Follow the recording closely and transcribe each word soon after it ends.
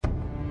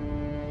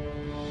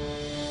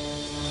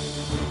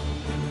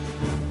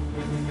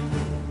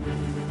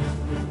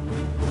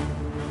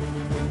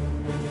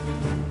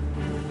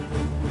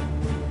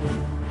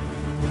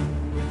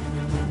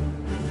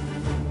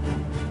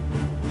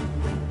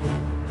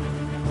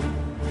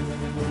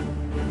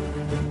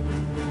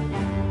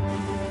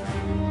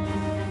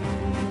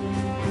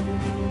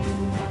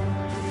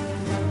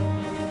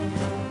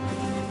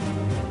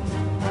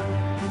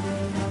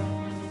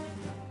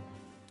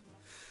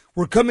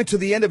We're coming to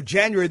the end of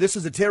January. This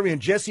is the Terry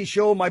and Jesse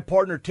Show. My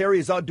partner Terry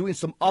is out doing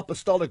some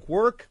apostolic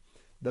work.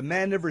 The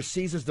man never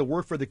ceases to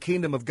work for the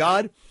kingdom of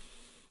God.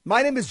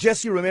 My name is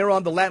Jesse Romero.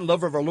 I'm the Latin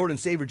lover of our Lord and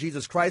Savior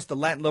Jesus Christ, the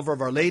Latin lover of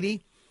Our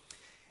Lady.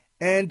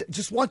 And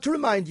just want to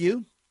remind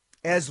you,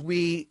 as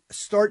we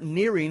start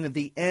nearing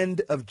the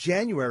end of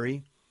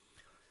January,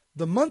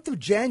 the month of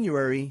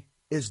January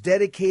is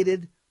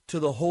dedicated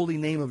to the holy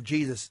name of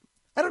Jesus.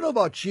 I don't know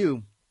about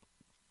you,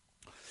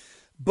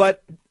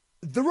 but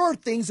there are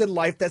things in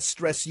life that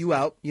stress you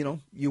out. You know,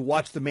 you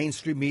watch the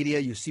mainstream media,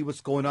 you see what's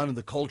going on in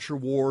the culture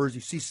wars,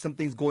 you see some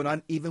things going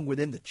on even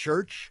within the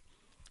church,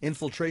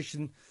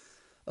 infiltration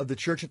of the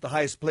church at the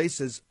highest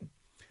places.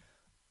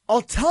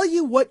 I'll tell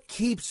you what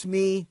keeps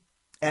me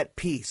at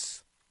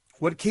peace,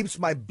 what keeps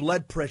my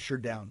blood pressure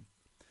down,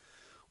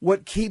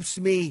 what keeps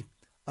me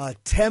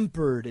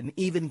tempered and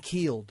even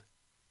keeled,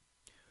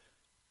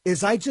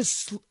 is I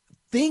just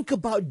think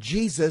about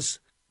Jesus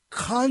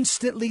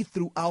constantly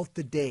throughout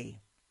the day.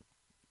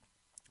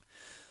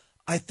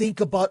 I think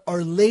about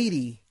Our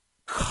Lady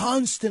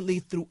constantly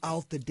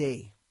throughout the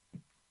day.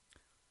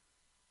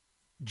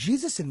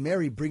 Jesus and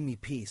Mary bring me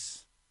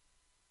peace.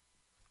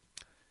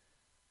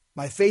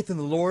 My faith in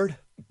the Lord,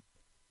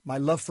 my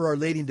love for Our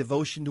Lady and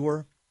devotion to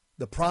her,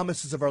 the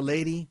promises of Our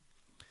Lady,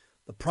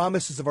 the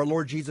promises of our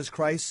Lord Jesus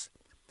Christ,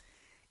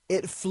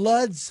 it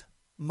floods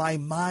my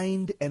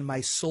mind and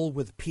my soul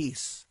with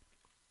peace.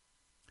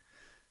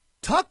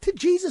 Talk to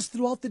Jesus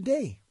throughout the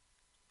day.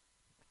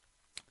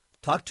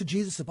 Talk to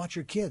Jesus about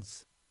your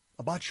kids,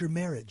 about your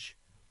marriage,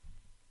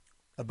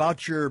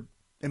 about your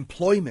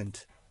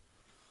employment,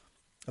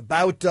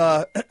 about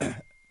about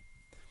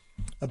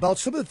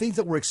some of the things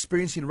that we're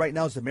experiencing right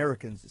now as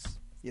Americans.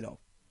 You know,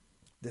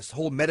 this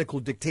whole medical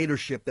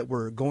dictatorship that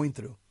we're going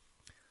through.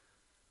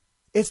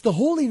 It's the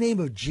holy name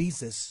of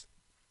Jesus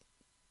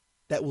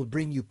that will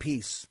bring you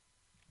peace.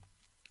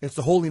 It's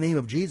the holy name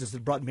of Jesus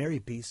that brought Mary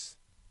peace,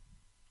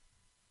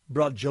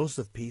 brought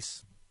Joseph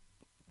peace,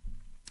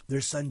 their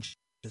son Jesus.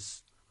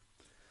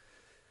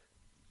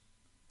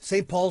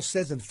 St. Paul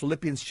says in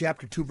Philippians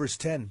chapter 2, verse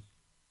 10,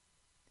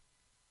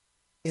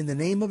 in the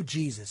name of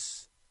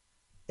Jesus,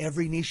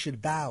 every knee should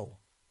bow,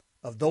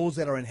 of those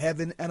that are in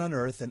heaven and on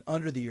earth and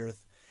under the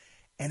earth,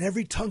 and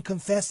every tongue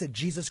confess that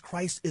Jesus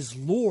Christ is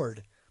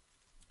Lord,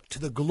 to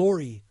the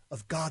glory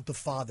of God the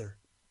Father.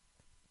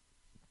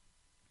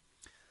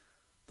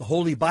 The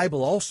Holy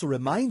Bible also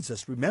reminds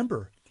us,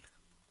 remember,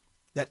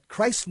 that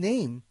Christ's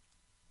name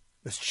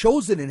was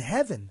chosen in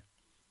heaven,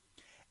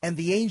 and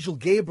the angel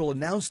Gabriel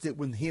announced it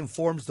when he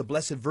informs the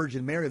Blessed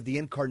Virgin Mary of the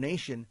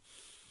incarnation.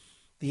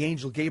 The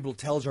angel Gabriel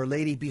tells Our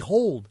Lady,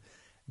 behold,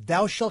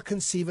 thou shalt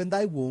conceive in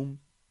thy womb,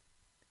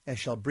 and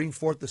shalt bring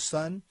forth the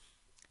Son,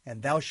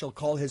 and thou shalt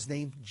call his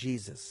name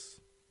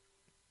Jesus.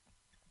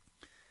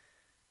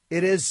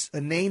 It is a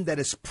name that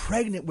is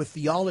pregnant with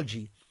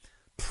theology,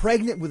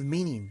 pregnant with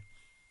meaning.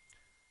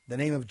 The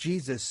name of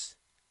Jesus,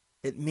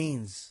 it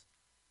means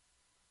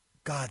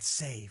God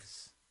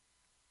saves.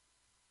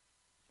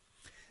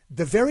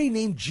 The very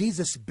name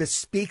Jesus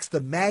bespeaks the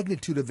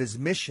magnitude of his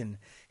mission,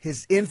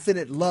 his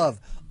infinite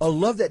love, a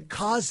love that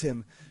caused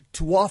him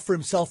to offer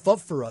himself up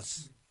for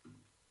us.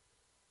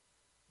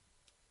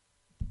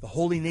 The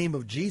holy name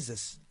of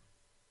Jesus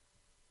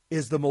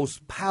is the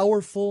most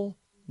powerful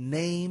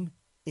name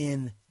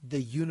in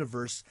the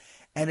universe,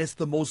 and it's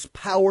the most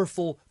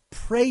powerful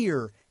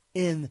prayer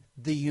in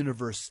the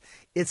universe.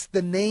 It's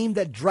the name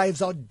that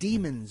drives out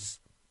demons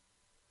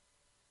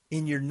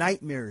in your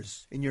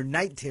nightmares, in your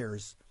night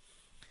terrors.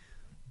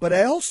 But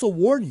I also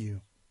warn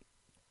you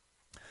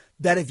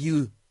that if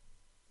you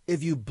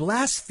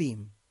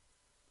blaspheme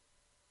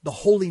the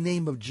holy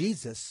name of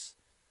Jesus,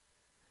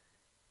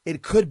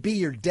 it could be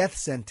your death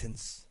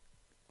sentence.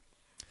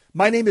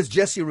 My name is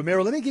Jesse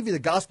Romero. Let me give you the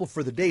gospel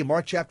for the day,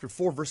 Mark chapter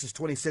 4, verses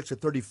 26 to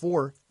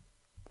 34.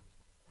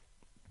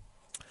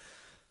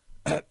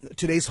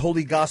 Today's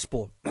holy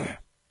gospel.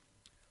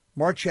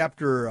 Mark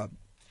chapter,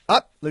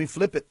 let me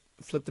flip it.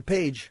 Flip the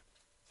page.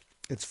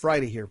 It's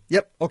Friday here.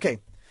 Yep, okay.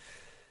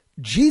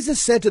 Jesus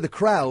said to the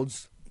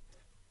crowds,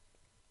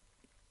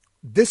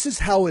 this is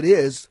how it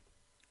is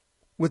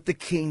with the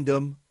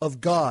kingdom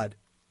of God.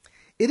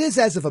 It is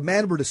as if a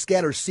man were to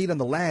scatter seed on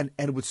the land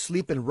and would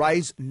sleep and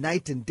rise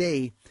night and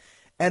day,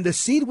 and the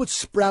seed would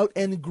sprout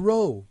and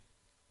grow.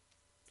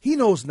 He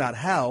knows not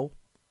how.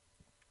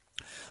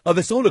 Of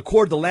its own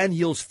accord, the land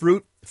yields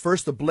fruit,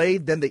 first the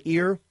blade, then the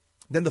ear,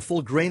 then the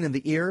full grain in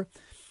the ear.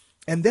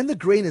 And then the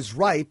grain is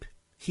ripe,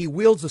 he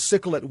wields the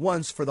sickle at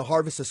once, for the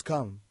harvest has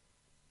come.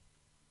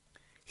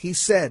 He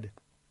said,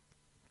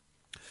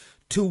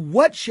 to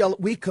what shall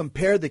we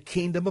compare the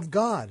kingdom of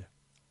God?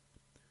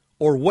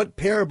 Or what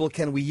parable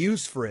can we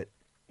use for it?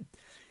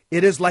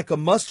 It is like a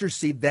mustard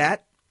seed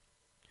that,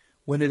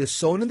 when it is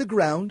sown in the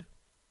ground,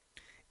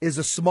 is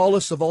the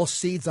smallest of all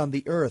seeds on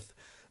the earth.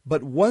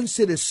 But once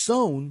it is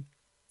sown,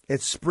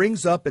 it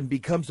springs up and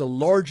becomes the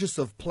largest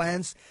of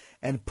plants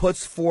and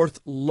puts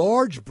forth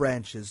large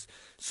branches,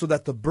 so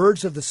that the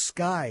birds of the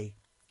sky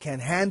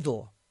can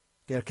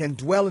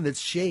dwell in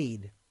its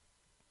shade.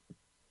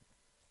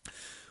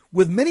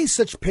 With many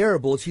such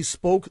parables, he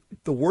spoke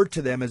the word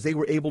to them as they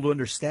were able to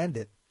understand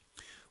it.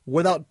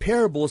 Without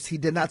parables, he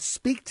did not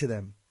speak to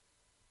them.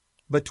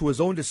 But to his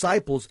own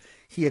disciples,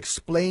 he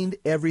explained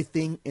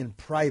everything in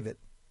private.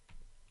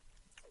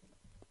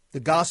 The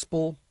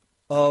gospel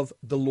of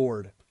the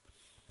Lord.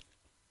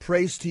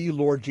 Praise to you,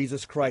 Lord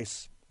Jesus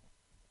Christ.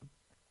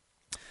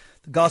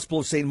 The Gospel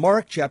of St.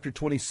 Mark, chapter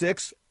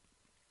 26,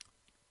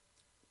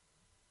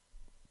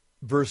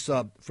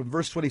 from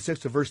verse 26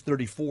 to verse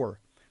 34.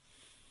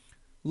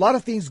 A lot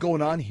of things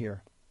going on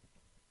here.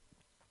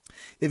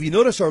 If you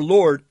notice our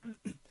Lord,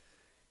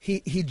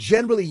 he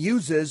generally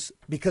uses,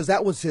 because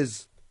that was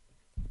his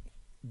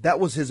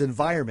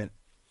environment,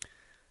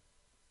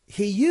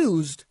 he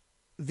used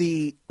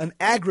an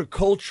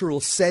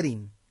agricultural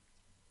setting.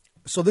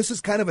 So this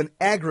is kind of an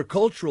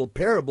agricultural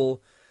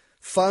parable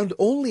found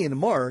only in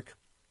Mark.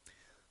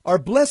 Our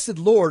blessed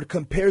Lord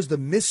compares the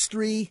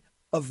mystery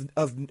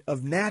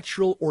of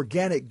natural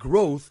organic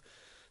growth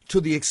to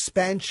the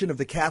expansion of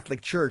the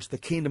Catholic Church, the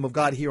kingdom of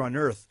God here on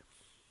earth.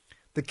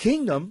 The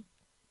kingdom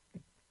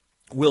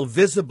will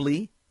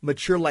visibly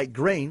mature like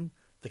grain.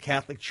 The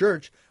Catholic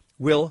Church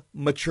will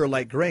mature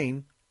like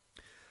grain.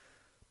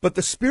 But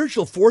the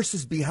spiritual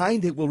forces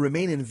behind it will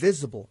remain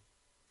invisible.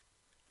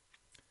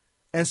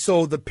 And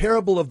so the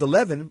parable of the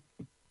leaven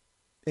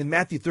in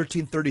Matthew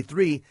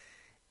 13:33,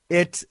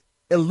 it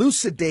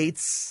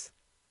elucidates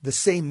the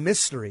same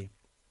mystery.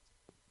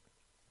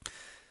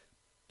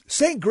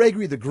 St.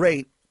 Gregory the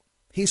Great,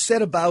 he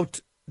said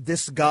about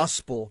this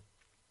gospel,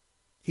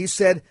 he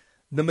said,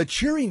 the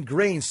maturing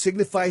grain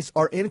signifies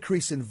our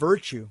increase in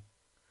virtue.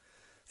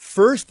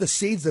 First, the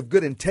seeds of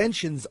good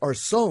intentions are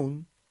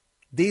sown.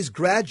 These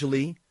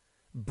gradually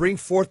bring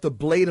forth the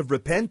blade of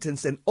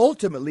repentance, and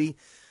ultimately,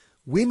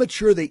 we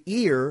mature the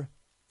ear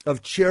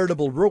of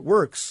charitable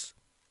works.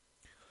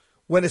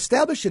 When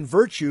established in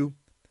virtue,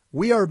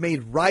 we are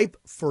made ripe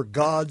for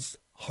God's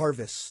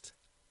harvest.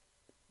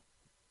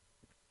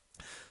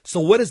 So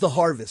what is the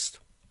harvest?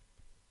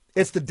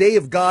 It's the day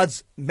of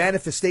God's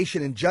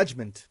manifestation and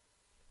judgment.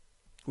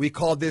 We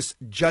call this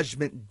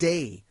Judgment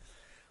Day.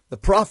 The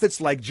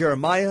prophets like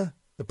Jeremiah,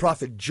 the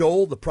prophet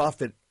Joel, the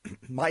prophet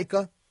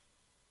Micah,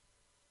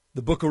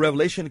 the book of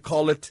Revelation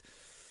call it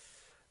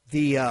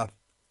the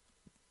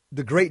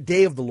great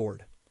day of the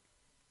Lord.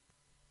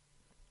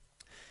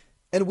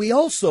 And we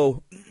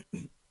also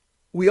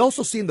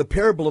see in the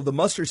parable of the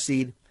mustard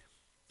seed,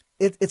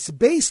 it's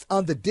based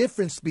on the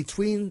difference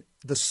between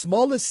the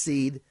smallest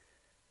seed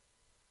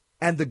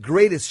and the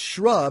greatest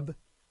shrub.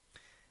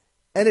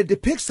 And it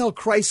depicts how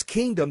Christ's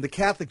kingdom, the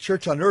Catholic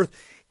Church on earth,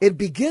 it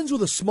begins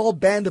with a small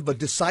band of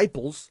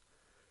disciples,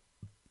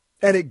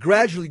 and it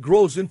gradually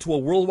grows into a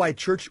worldwide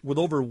church with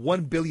over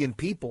 1 billion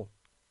people.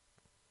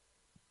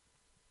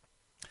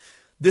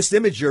 This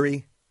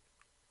imagery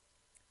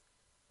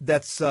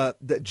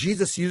that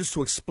Jesus used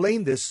to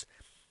explain this,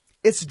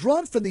 it's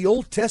drawn from the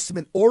Old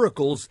Testament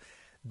oracles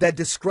that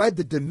describe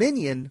the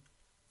dominion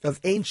of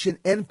ancient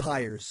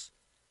empires,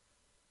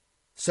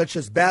 such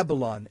as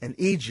Babylon and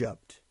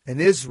Egypt and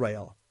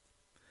Israel.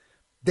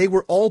 They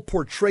were all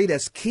portrayed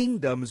as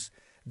kingdoms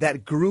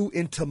that grew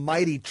into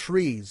mighty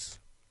trees.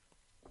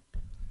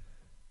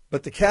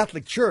 But the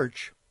Catholic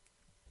Church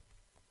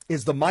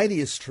is the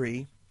mightiest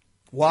tree.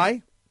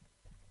 Why?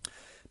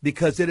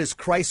 Because it is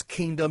Christ's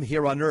kingdom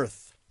here on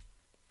earth.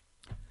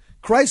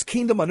 Christ's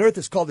kingdom on earth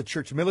is called the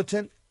church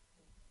militant.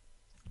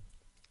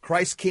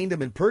 Christ's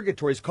kingdom in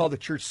purgatory is called the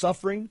church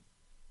suffering.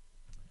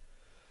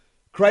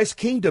 Christ's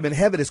kingdom in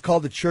heaven is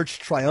called the church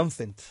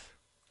triumphant.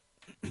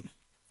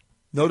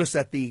 Notice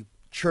that the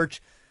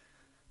church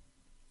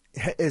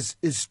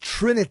is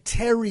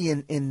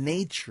Trinitarian in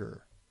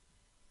nature.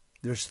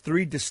 There's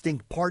 3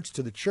 distinct parts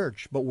to the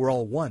church, but we're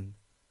all one.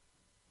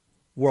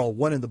 We're all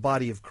one in the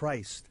body of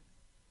Christ.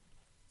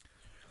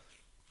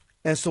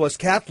 And so as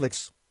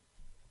Catholics,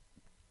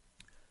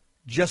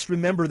 just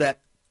remember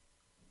that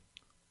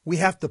we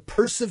have to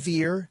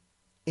persevere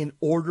in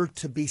order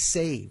to be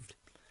saved.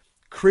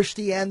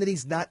 Christianity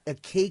is not a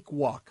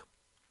cakewalk,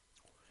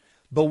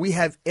 but we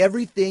have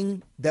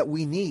everything that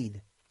we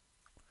need.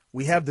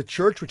 We have the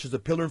church, which is the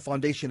pillar and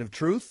foundation of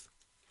truth.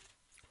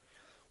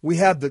 We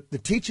have the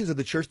teachings of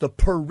the church, the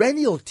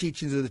perennial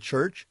teachings of the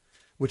church,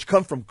 which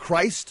come from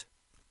Christ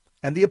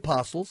and the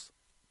apostles,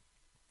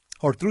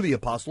 or through the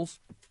apostles.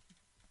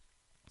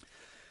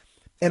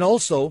 And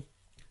also,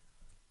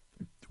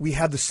 we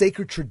have the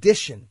sacred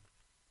tradition,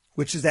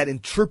 which is that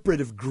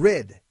interpretive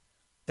grid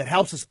that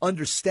helps us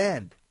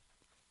understand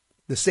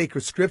the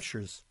sacred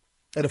scriptures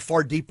at a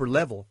far deeper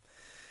level.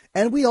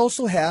 And we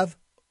also have,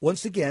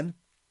 once again,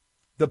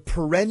 the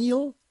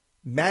perennial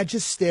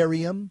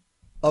magisterium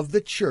of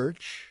the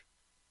church,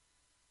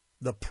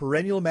 the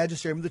perennial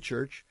magisterium of the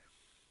church.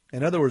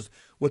 In other words,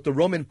 what the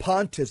Roman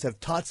pontiffs have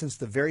taught since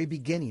the very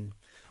beginning.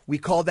 We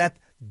call that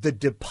the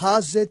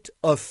deposit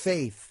of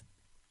faith.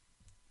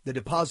 The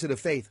deposit of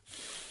faith.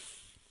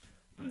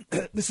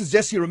 This is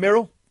Jesse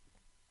Romero,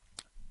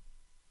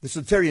 the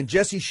Soterian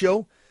Jesse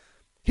Show.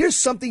 Here's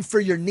something for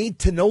your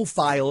need-to-know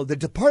file. The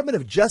Department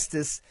of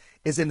Justice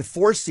is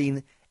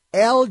enforcing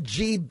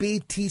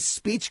LGBT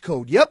speech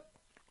code. Yep.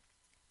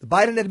 The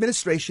Biden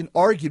administration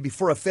argued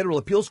before a federal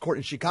appeals court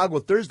in Chicago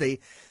Thursday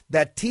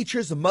that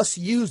teachers must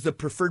use the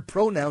preferred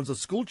pronouns of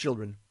school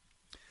children.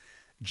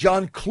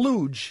 John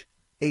Kluge,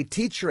 a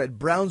teacher at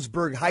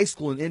Brownsburg High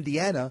School in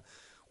Indiana,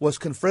 was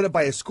confronted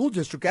by a school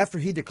district after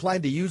he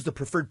declined to use the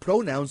preferred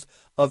pronouns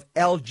of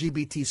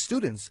LGBT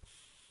students,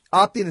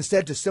 opting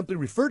instead to simply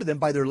refer to them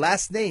by their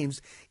last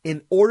names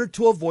in order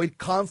to avoid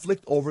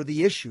conflict over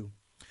the issue.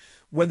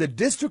 When the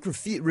district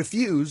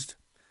refused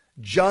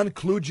John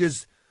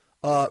Kluge's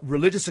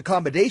religious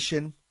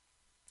accommodation,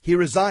 he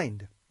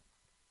resigned.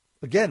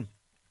 Again,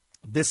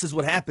 this is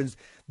what happens.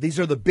 These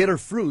are the bitter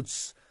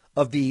fruits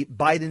of the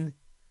Biden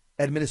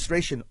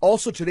administration.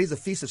 Also, today's the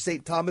feast of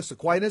St. Thomas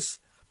Aquinas,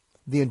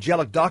 the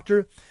angelic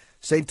doctor.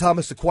 St.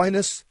 Thomas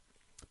Aquinas,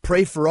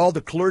 pray for all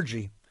the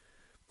clergy.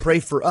 Pray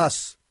for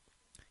us.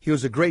 He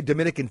was a great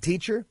Dominican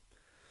teacher.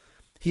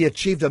 He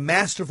achieved a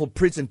masterful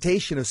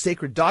presentation of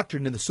sacred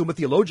doctrine in the Summa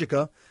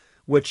Theologica,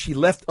 which he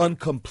left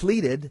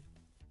uncompleted.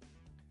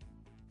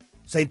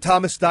 St.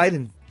 Thomas died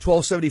in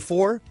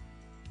 1274,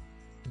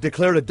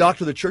 declared a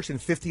doctor of the church in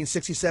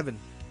 1567.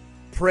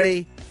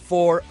 Pray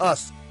for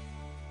us.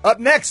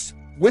 Up next,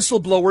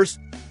 whistleblowers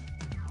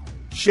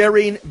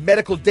sharing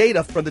medical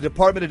data from the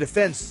Department of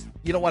Defense.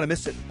 You don't want to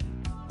miss it.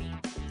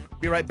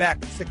 Be right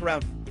back. Stick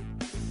around.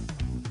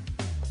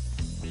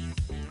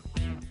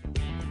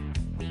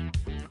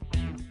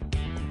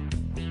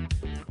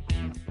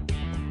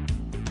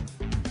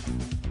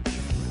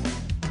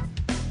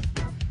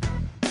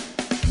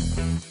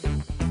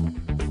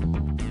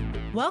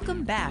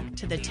 Welcome back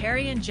to the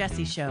Terry and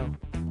Jesse Show.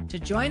 To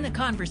join the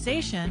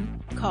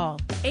conversation, call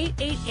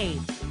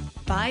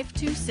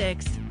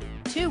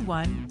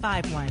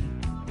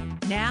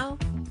 888-526-2151. Now,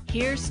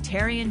 here's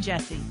Terry and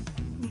Jesse.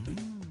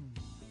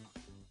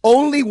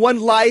 Only one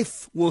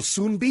life will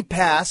soon be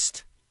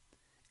passed,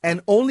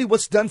 and only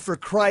what's done for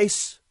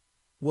Christ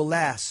will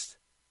last.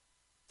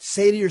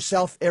 Say to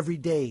yourself every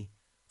day,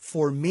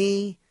 for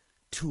me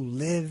to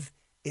live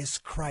is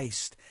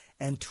Christ,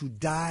 and to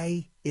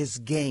die is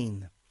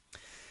gain.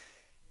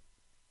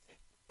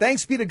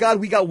 Thanks be to God,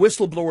 we got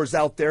whistleblowers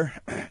out there.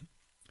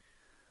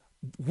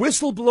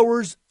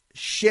 Whistleblowers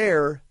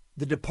share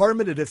the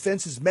Department of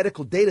Defense's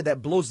medical data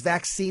that blows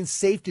vaccine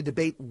safety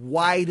debate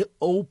wide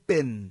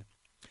open.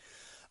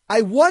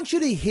 I want you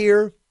to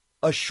hear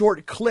a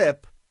short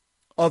clip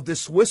of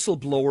this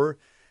whistleblower.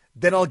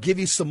 Then I'll give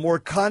you some more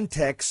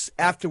context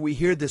after we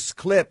hear this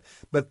clip.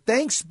 But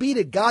thanks be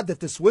to God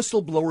that this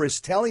whistleblower is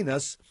telling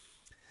us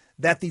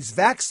that these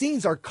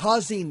vaccines are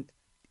causing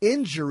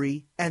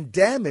injury and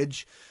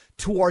damage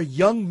to our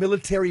young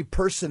military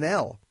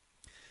personnel.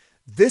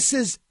 This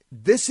is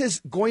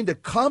going to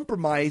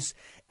compromise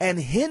and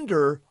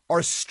hinder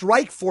our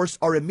strike force,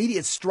 our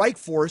immediate strike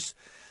force,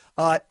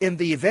 in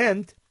the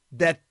event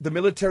that the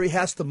military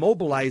has to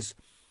mobilize.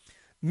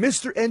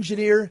 Mr.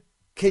 Engineer,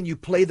 can you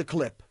play the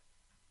clip?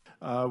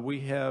 We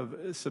have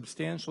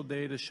substantial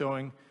data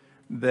showing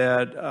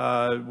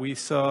that we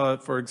saw,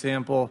 for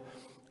example,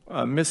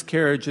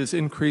 miscarriages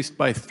increased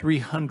by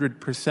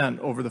 300%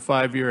 over the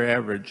 5-year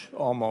average,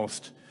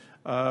 almost.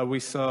 We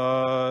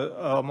saw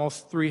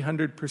almost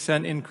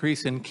 300%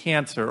 increase in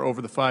cancer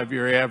over the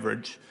 5-year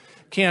average.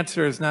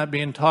 Cancer is not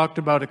being talked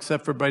about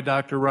except for by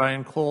Dr.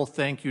 Ryan Cole.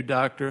 Thank you,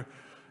 doctor.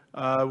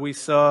 We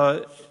saw,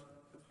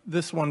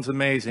 this one's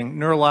amazing,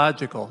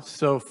 neurological.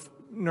 So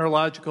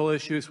neurological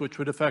issues which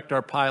would affect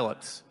our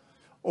pilots.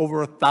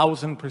 Over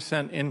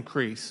 1,000%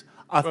 increase.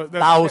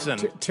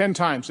 1,000. 10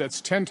 times.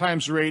 That's 10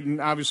 times the rate,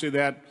 and obviously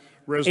that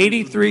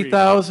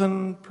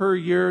 83,000 per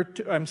year.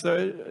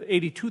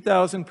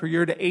 82,000 per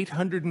year to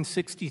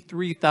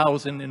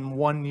 863,000 in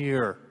 1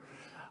 year.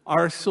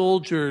 Our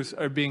soldiers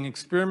are being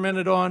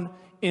experimented on,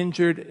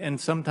 injured,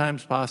 and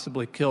sometimes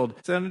possibly killed.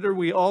 Senator,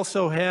 we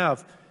also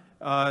have.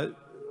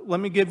 Let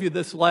me give you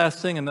this last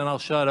thing, and then I'll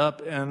shut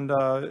up and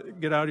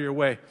get out of your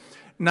way.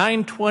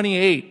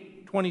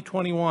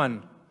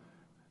 9/28/2021.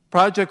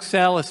 Project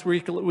Salus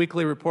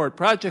weekly report.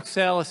 Project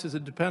Salus is a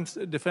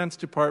Defense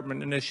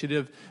Department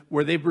initiative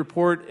where they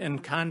report and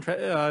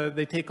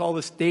they take all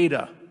this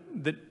data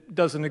that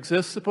doesn't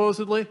exist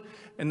supposedly,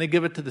 and they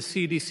give it to the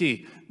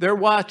CDC. They're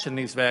watching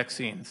these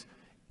vaccines.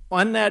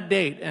 On that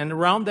date, and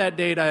around that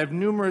date, I have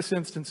numerous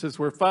instances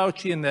where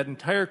Fauci and that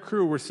entire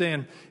crew were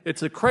saying,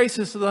 it's a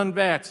crisis of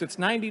unvaxxed. It's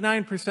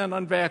 99%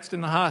 unvaxxed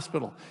in the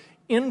hospital.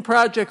 In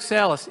Project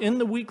Salus, in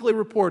the weekly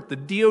report, the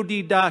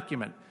DOD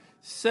document,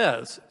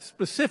 says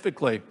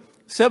specifically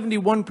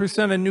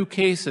 71% of new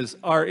cases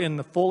are in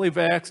the fully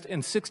vaxxed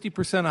and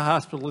 60% of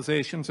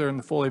hospitalizations are in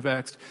the fully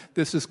vaxxed.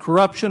 This is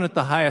corruption at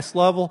the highest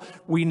level.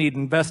 We need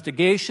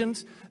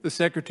investigations. The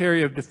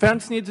Secretary of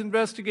Defense needs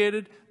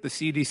investigated. The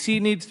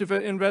CDC needs to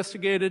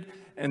investigated.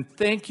 And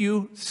thank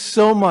you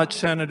so much,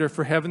 Senator,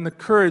 for having the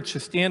courage to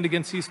stand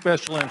against these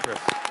special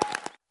interests.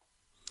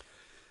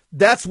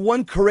 That's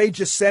one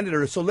courageous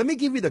senator. So let me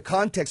give you the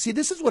context. See,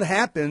 this is what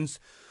happens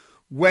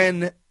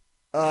when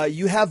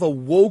you have a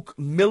woke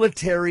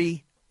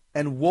military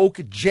and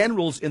woke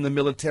generals in the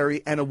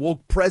military and a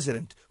woke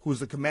president. who's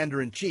the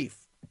commander-in-chief.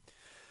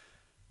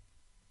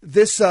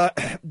 This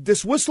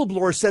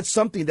whistleblower said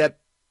something that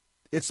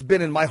it's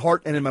been in my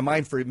heart and in my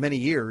mind for many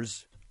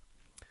years.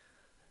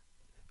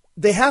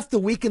 They have to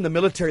weaken the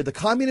military. The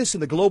communists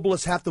and the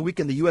globalists have to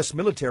weaken the U.S.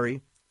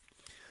 military,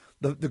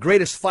 the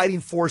greatest fighting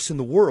force in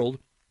the world.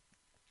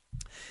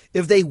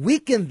 If they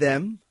weaken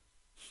them,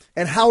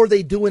 and how are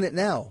they doing it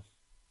now?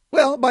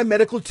 Well, by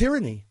medical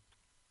tyranny,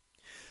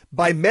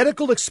 by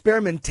medical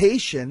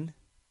experimentation,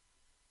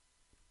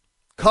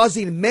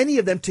 causing many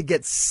of them to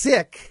get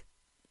sick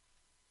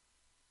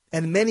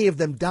and many of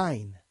them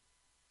dying.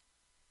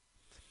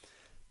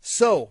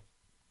 So,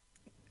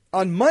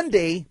 on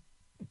Monday,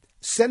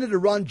 Senator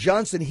Ron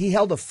Johnson, he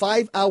held a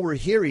 5-hour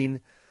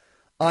hearing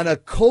on a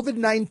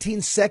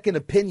COVID-19 second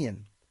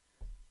opinion.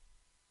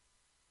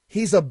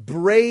 He's a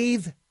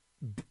brave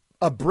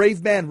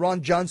man,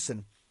 Ron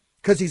Johnson,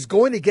 because he's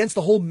going against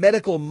the whole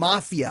medical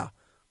mafia,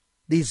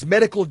 these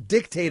medical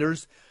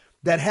dictators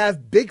that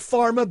have big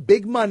pharma,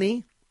 big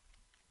money,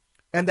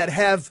 and that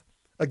have,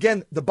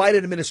 again, the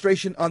Biden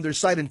administration on their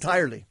side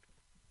entirely.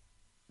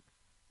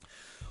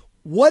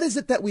 What is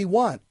it that we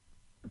want?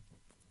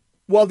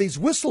 Well, these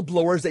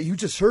whistleblowers that you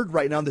just heard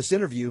right now in this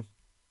interview,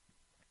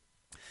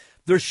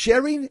 they're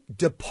sharing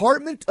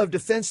Department of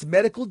Defense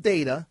medical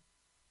data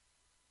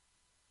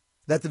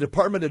that the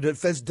Department of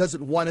Defense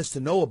doesn't want us to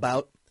know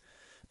about,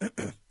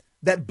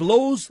 that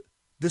blows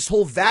this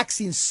whole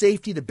vaccine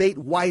safety debate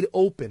wide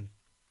open.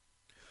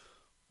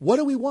 What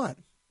do we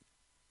want?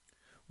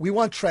 We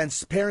want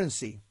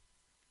transparency.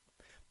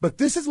 But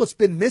this is what's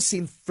been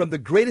missing from the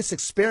greatest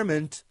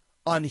experiment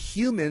on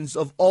humans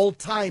of all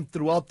time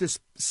throughout this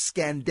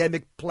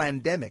scandemic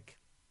plandemic.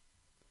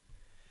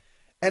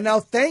 And now,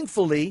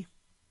 thankfully,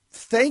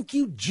 thank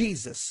you,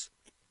 Jesus,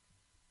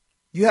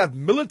 you have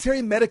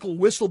military medical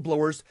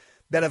whistleblowers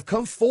that have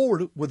come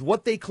forward with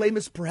what they claim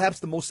is perhaps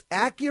the most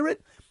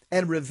accurate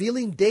and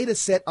revealing data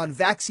set on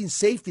vaccine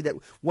safety that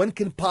one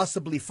can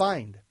possibly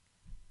find.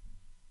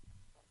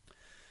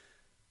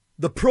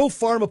 The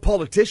pro-pharma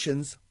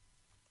politicians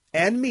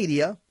and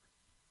media,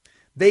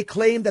 they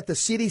claim that the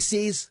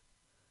CDC's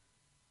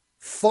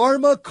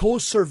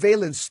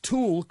pharmacosurveillance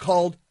tool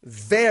called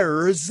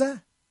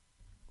VAERS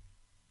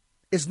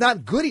is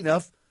not good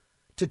enough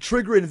to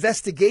trigger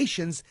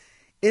investigations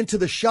into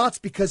the shots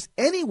because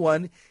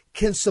anyone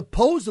can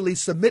supposedly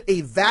submit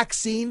a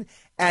vaccine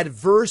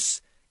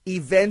adverse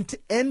event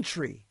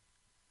entry.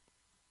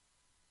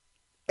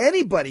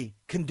 Anybody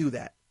can do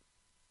that.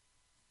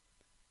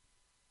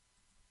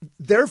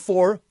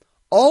 Therefore,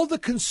 all the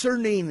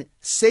concerning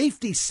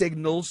safety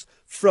signals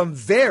from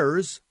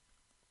VAERS,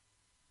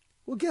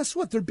 well, guess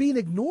what? They're being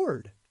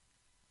ignored.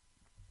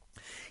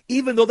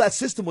 Even though that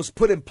system was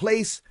put in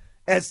place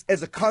as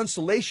a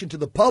consolation to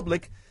the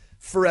public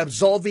for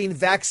absolving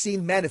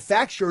vaccine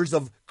manufacturers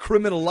of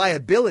criminal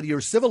liability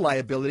or civil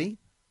liability,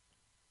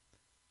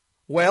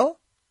 well,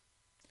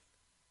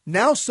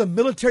 now some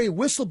military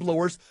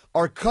whistleblowers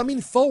are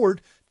coming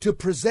forward to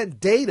present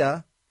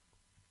data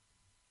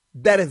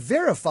that have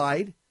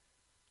verified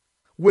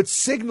would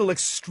signal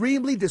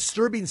extremely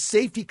disturbing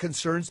safety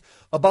concerns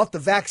about the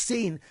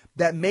vaccine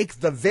that make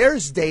the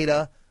VAERS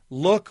data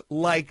look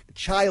like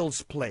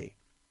child's play.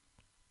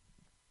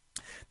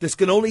 This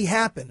can only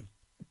happen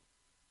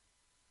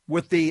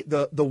with the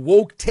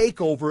woke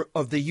takeover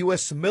of the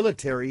U.S.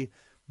 military.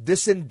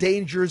 This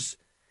endangers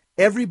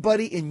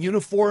everybody in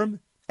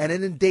uniform and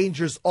it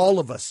endangers all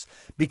of us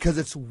because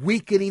it's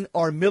weakening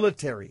our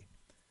military.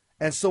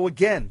 And so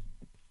again,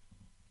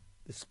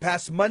 this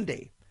past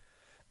Monday,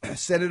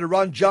 Senator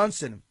Ron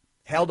Johnson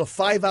held a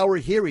 5-hour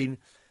hearing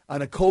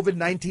on a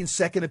COVID-19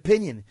 second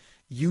opinion.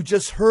 You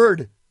just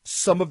heard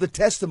some of the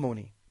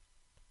testimony.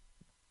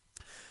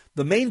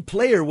 The main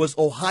player was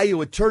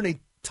Ohio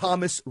attorney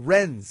Thomas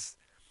Renz.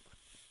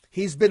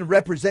 He's been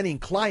representing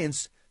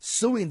clients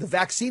suing the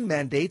vaccine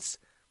mandates.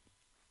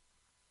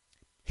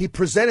 He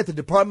presented the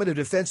Department of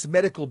Defense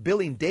medical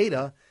billing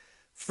data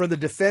from the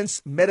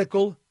Defense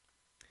Medical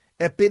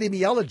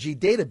Epidemiology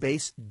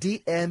Database,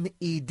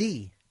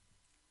 DMED.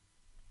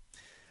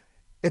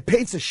 It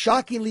paints a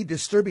shockingly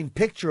disturbing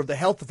picture of the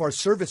health of our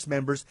service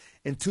members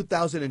in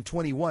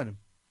 2021.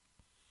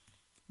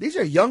 These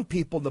are young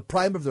people in the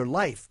prime of their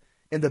life,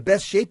 in the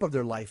best shape of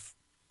their life.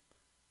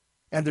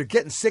 And they're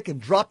getting sick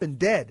and dropping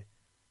dead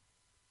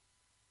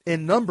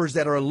in numbers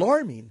that are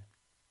alarming.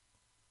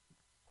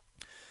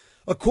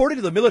 According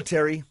to the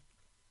military,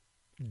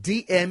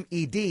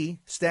 DMED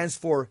stands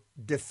for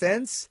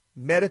Defense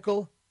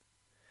Medical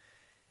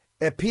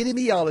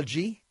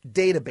Epidemiology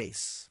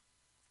Database.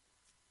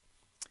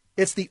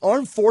 It's the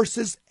Armed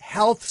Forces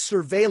Health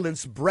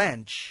Surveillance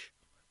Branch.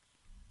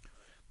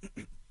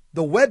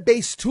 The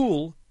web-based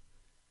tool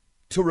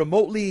to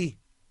remotely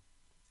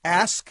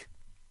ask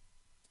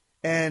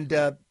and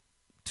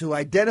to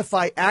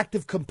identify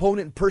active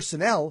component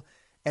personnel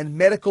and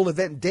medical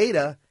event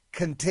data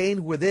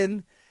contained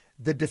within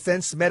the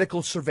Defense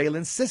Medical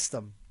Surveillance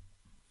System.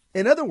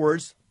 In other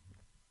words,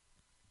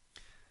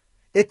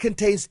 It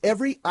contains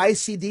every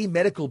ICD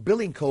medical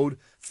billing code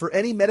for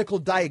any medical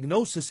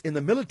diagnosis in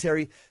the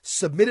military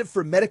submitted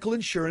for medical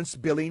insurance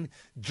billing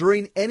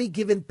during any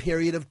given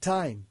period of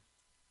time.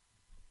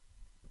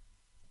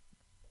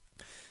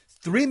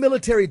 3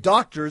 military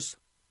doctors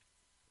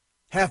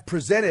have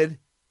presented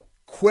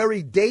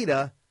query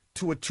data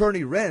to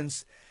Attorney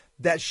Renz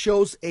that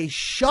shows a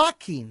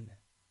shocking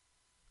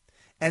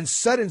and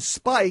sudden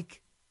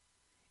spike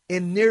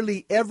in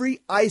nearly every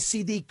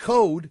ICD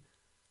code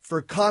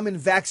for common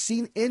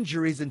vaccine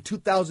injuries in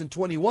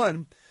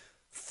 2021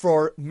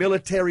 for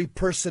military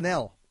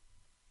personnel.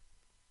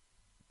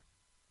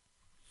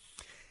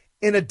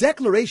 In a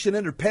declaration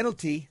under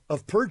penalty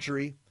of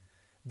perjury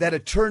that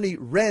Attorney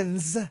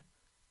Renz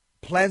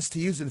plans to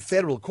use in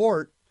federal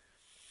court,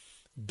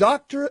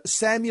 Dr.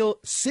 Samuel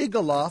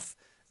Sigaloff,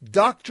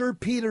 Dr.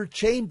 Peter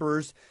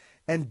Chambers,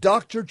 and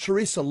Dr.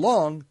 Teresa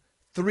Long,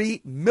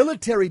 3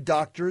 military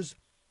doctors,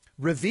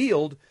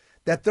 revealed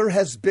that there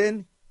has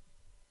been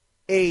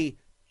a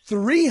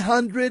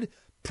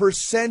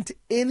 300%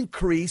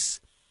 increase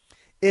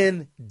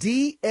in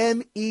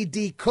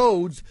DMED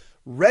codes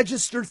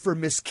registered for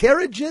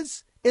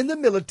miscarriages in the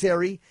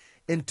military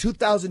in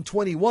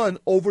 2021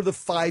 over the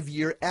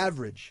 5-year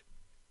average.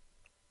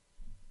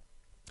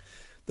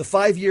 The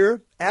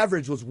 5-year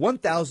average was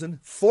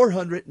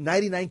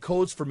 1,499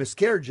 codes for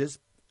miscarriages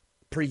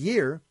per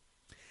year,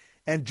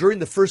 and during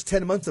the first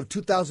 10 months of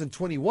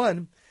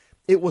 2021,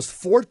 it was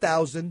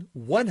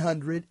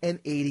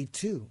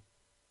 4,182.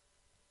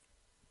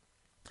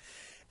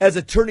 As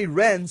Attorney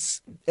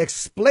Renz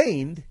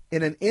explained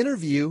in an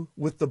interview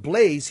with The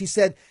Blaze, he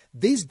said,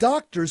 these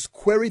doctors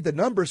queried the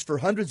numbers for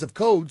hundreds of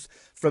codes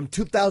from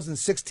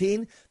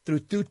 2016 through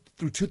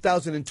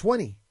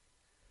 2020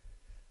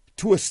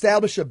 to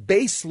establish a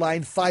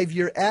baseline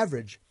 5-year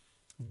average.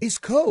 These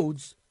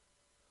codes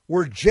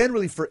were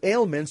generally for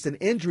ailments and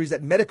injuries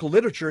that medical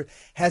literature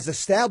has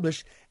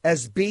established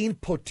as being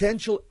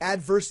potential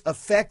adverse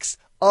effects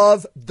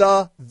of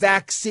the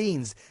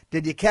vaccines.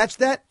 Did you catch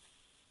that?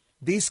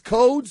 These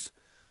codes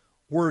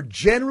were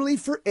generally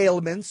for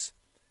ailments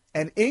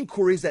and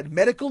inquiries that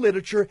medical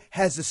literature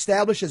has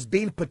established as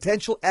being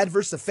potential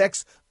adverse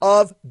effects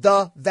of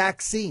the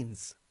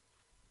vaccines.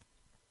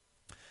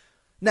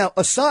 Now,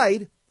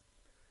 aside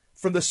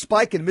from the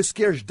spike in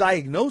miscarriage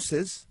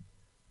diagnosis,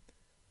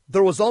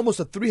 there was almost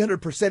a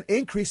 300%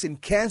 increase in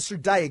cancer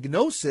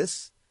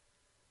diagnosis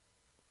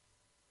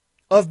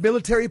of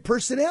military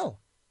personnel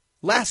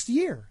last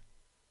year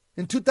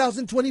in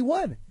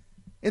 2021.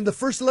 In the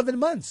first 11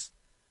 months.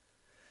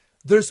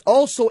 There's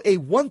also a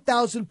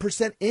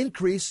 1,000%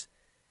 increase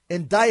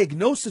in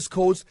diagnosis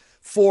codes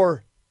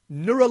for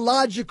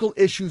neurological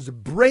issues,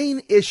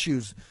 brain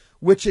issues,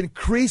 which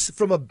increase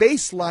from a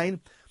baseline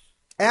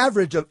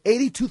average of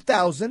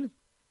 82,000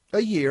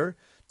 a year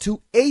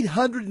to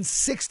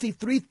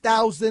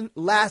 863,000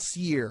 last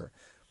year.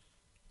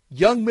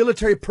 Young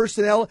military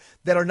personnel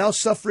that are now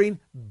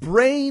suffering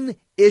brain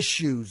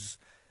issues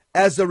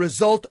as a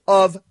result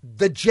of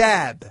the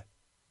jab.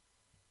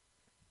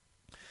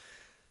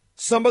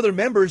 Some other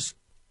members,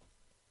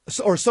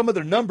 or some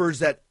other numbers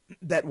that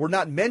were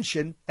not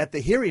mentioned at the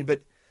hearing,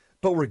 but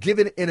were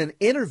given in an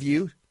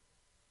interview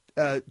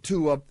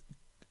to a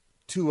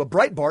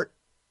Breitbart,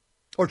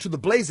 or to the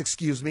Blaze,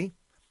 excuse me,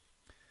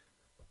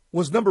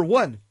 was number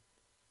one.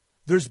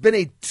 There's been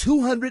a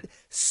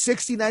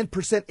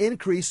 269%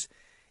 increase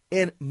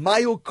in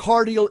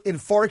myocardial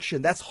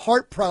infarction. That's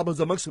heart problems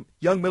amongst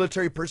young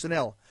military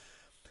personnel.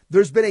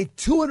 There's been a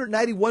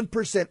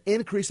 291%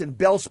 increase in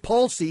Bell's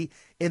palsy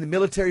in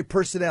military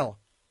personnel.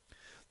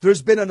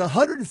 There's been an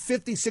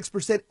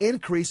 156%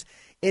 increase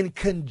in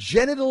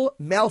congenital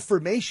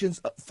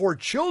malformations for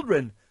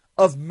children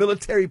of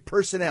military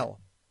personnel.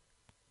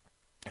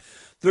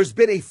 There's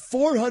been a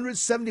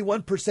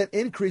 471%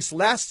 increase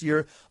last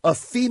year of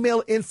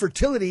female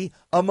infertility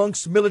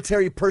amongst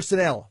military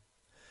personnel.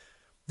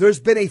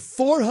 There's been a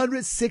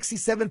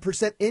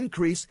 467%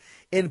 increase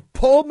in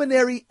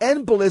pulmonary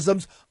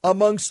embolisms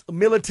amongst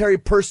military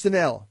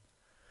personnel.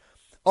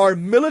 Our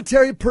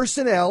military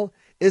personnel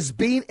is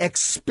being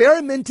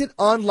experimented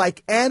on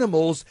like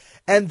animals,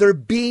 and they're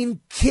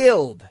being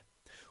killed.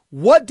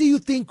 What do you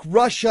think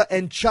Russia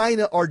and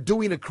China are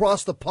doing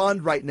across the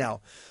pond right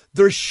now?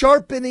 They're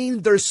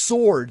sharpening their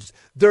swords.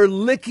 They're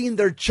licking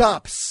their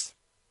chops.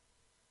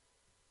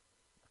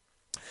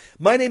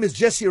 My name is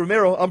Jesse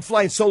Romero. I'm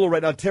flying solo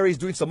right now. Terry's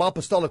doing some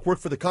apostolic work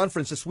for the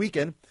conference this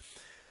weekend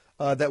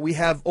that we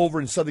have over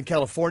in Southern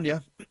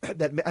California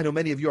that I know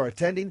many of you are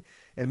attending,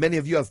 and many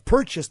of you have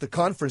purchased the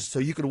conference so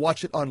you can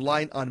watch it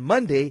online on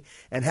Monday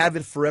and have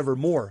it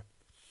forevermore.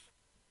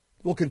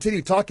 We'll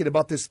continue talking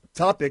about this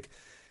topic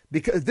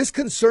because this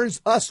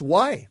concerns us.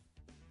 Why?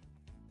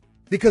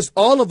 Because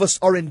all of us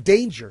are in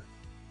danger.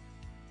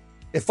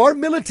 If our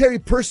military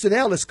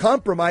personnel is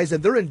compromised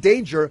and they're in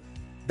danger,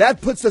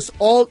 that puts us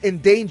all in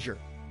danger,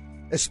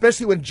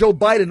 especially when Joe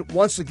Biden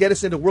wants to get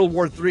us into World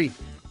War III.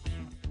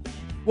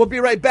 We'll be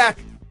right back.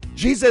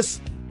 Jesus,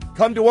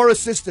 come to our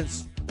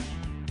assistance.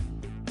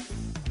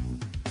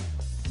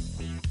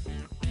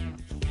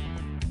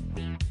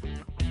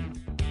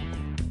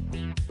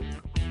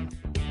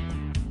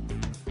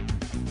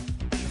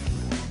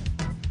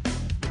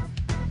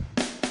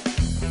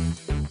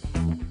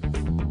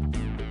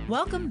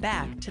 Welcome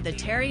back to the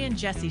Terry and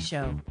Jesse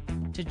Show.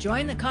 To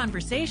join the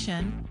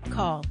conversation,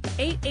 call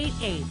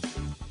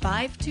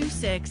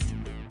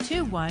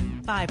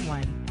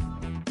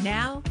 888-526-2151.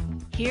 Now,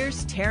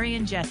 here's Terry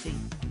and Jesse.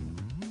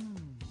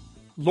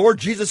 Lord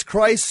Jesus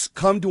Christ,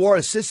 come to our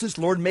assistance.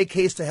 Lord, make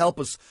haste to help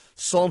us.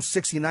 Psalm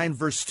 69,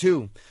 verse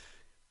 2.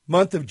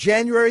 Month of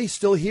January,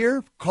 still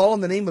here. Call on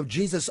the name of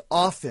Jesus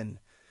often.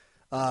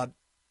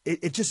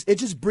 It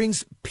just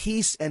brings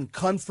peace and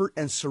comfort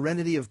and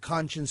serenity of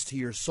conscience to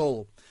your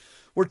soul.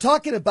 We're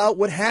talking about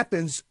what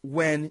happens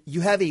when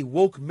you have a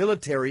woke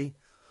military,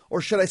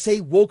 or should I say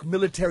woke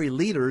military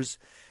leaders,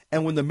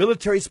 and when the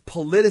military is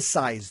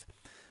politicized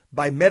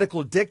by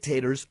medical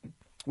dictators.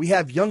 We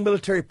have young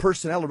military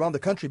personnel around the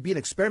country being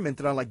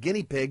experimented on like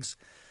guinea pigs,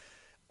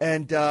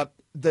 and the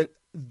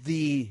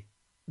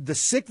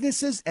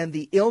sicknesses and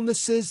the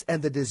illnesses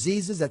and the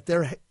diseases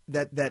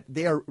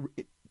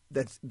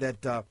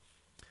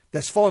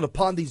that's fallen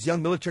upon these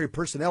young military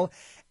personnel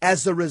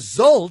as a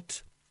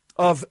result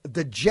of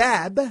the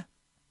jab,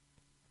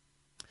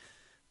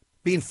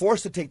 being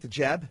forced to take the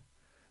jab.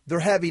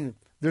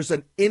 There's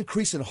an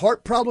increase in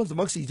heart problems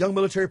amongst these young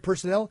military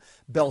personnel,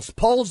 Bell's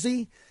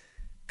palsy,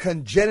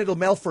 congenital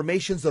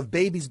malformations of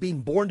babies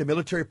being born to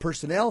military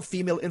personnel,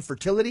 female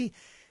infertility,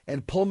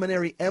 and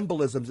pulmonary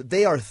embolisms.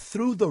 They are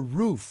through the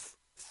roof.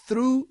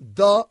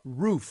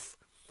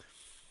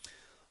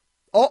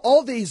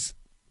 All these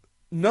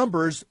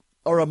numbers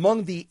are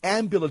among the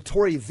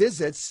ambulatory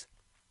visits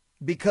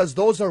because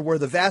those are where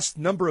the vast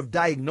number of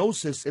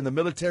diagnoses in the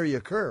military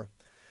occur.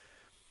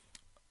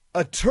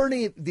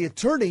 The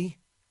attorney,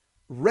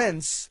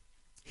 Rents,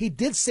 he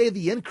did say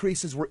the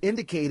increases were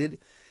indicated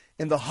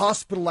in the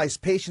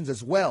hospitalized patients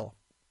as well.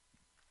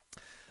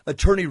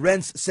 Attorney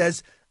Rents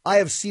says, I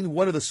have seen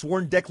one of the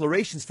sworn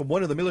declarations from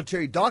one of the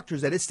military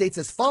doctors that it states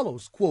as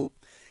follows, quote,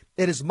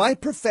 it is my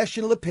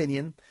professional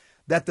opinion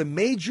that the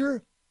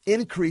major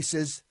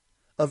increases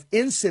of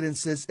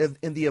incidences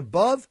in the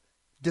above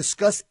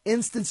discussed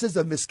instances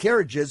of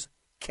miscarriages,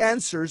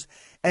 cancers,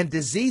 and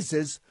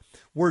diseases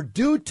were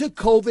due to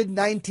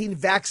COVID-19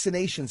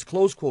 vaccinations,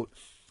 close quote.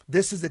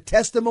 This is the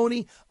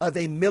testimony of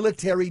a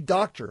military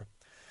doctor.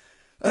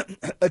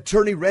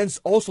 Attorney Rents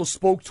also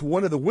spoke to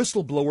one of the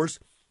whistleblowers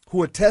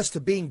who attests to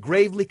being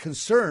gravely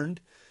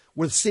concerned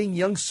with seeing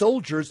young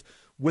soldiers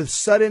with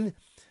sudden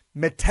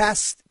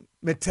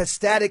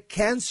metastatic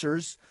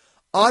cancers,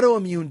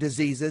 autoimmune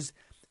diseases,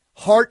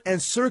 heart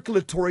and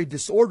circulatory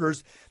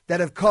disorders that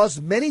have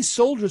caused many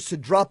soldiers to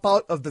drop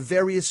out of the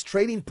various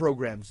training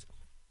programs.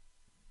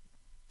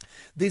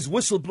 These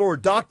whistleblower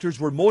doctors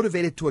were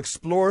motivated to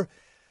explore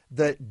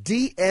the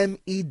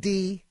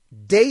DMED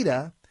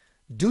data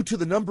due to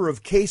the number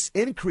of case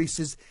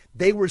increases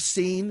they were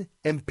seeing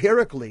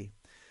empirically.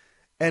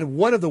 And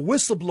one of the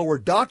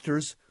whistleblower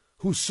doctors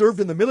who served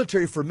in the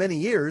military for many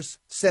years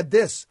said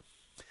this,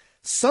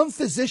 some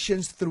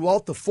physicians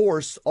throughout the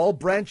force, all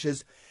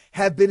branches,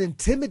 have been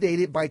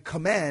intimidated by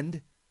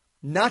command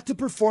not to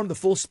perform the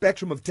full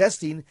spectrum of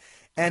testing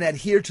and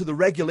adhere to the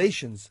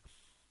regulations,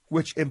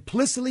 which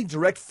implicitly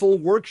direct full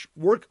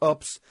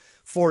workups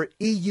for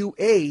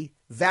EUA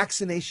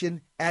vaccination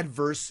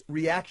adverse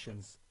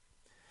reactions.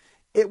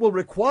 It will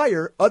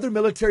require other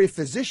military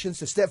physicians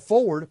to step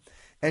forward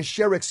and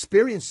share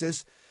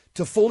experiences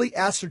to fully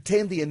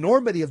ascertain the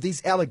enormity of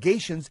these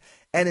allegations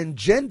and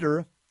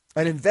engender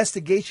an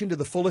investigation to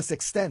the fullest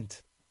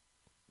extent.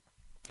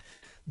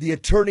 The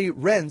attorney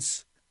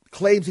Rents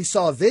claims he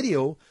saw a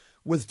video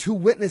with two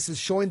witnesses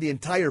showing the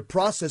entire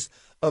process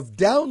of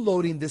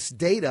downloading this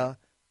data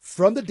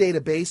from the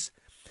database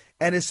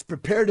and is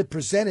prepared to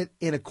present it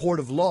in a court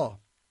of law.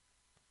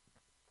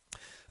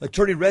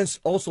 Attorney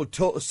Rents also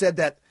said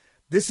that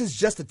this is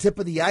just the tip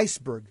of the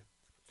iceberg,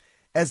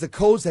 as the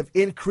codes have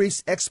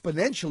increased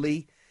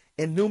exponentially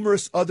in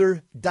numerous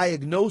other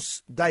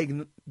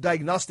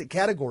diagnostic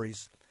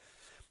categories.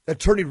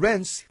 Attorney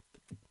Rents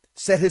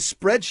said his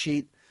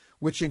spreadsheet,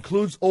 which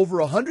includes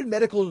over 100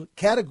 medical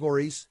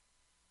categories,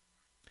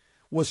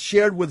 was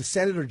shared with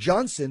Senator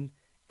Johnson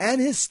and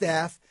his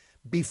staff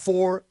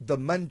before the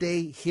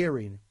Monday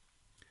hearing.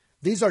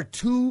 These are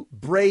two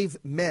brave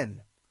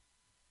men.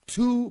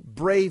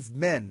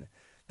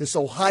 This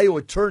Ohio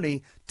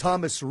attorney,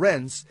 Thomas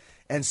Renz,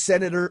 and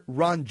Senator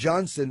Ron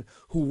Johnson,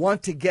 who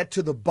want to get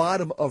to the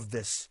bottom of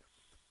this.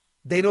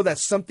 They know that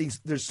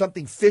there's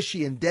something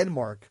fishy in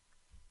Denmark.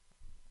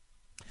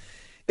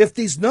 If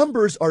these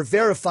numbers are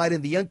verified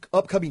in the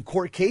upcoming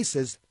court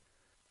cases,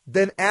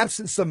 then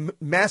absent some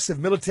massive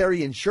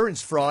military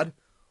insurance fraud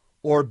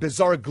or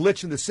bizarre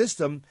glitch in the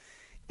system,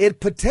 it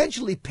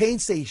potentially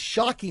paints a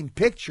shocking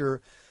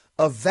picture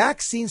of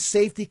vaccine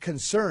safety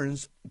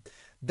concerns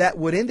that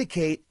would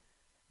indicate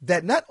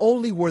that not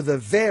only were the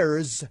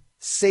VAERS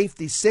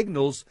safety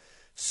signals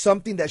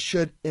something that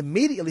should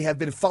immediately have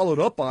been followed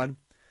up on,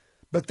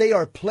 but they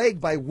are plagued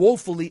by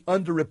woefully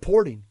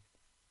underreporting.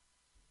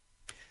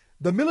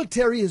 The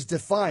military is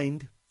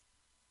defined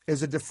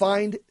as a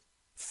defined,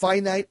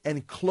 finite,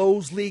 and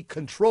closely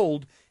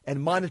controlled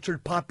and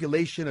monitored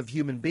population of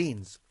human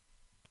beings.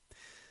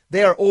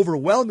 They are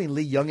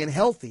overwhelmingly young and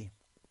healthy.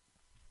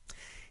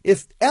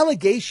 If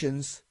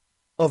allegations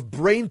of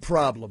brain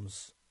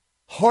problems,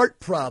 heart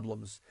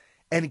problems,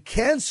 and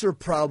cancer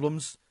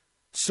problems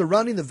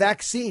surrounding the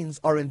vaccines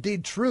are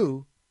indeed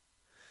true,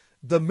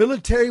 the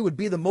military would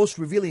be the most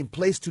revealing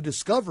place to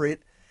discover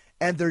it,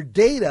 and their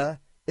data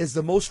is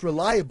the most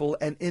reliable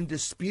and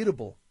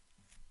indisputable.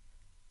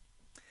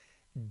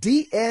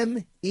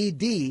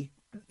 DMED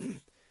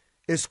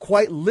is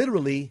quite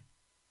literally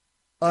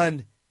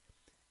an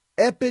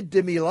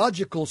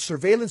epidemiological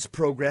surveillance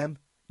program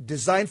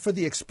designed for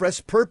the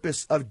express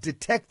purpose of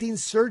detecting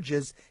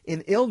surges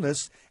in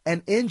illness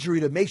and injury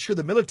to make sure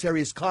the military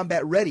is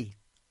combat ready.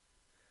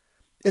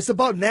 It's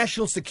about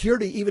national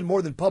security even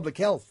more than public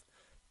health.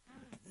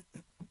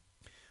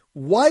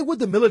 Why would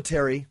the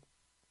military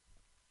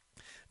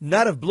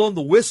not have blown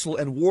the whistle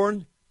and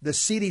warned the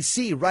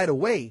CDC right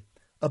away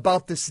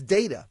about this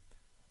data,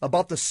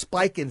 about the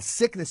spike in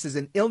sicknesses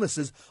and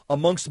illnesses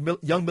amongst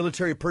young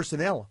military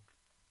personnel?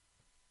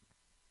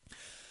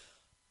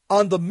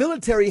 On the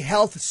Military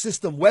Health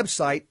System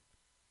website,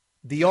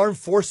 the Armed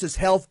Forces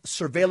Health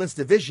Surveillance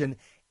Division,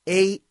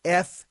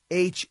 AFHSD,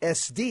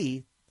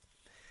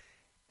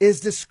 is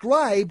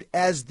described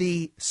as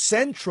the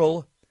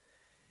central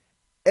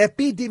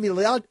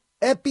epidemiologic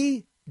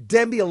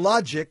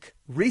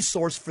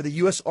resource for the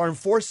U.S. Armed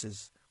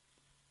Forces,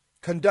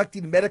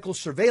 conducting medical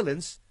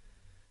surveillance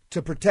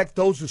to protect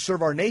those who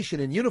serve our nation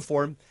in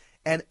uniform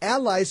and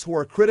allies who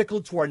are critical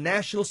to our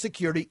national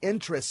security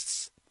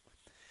interests.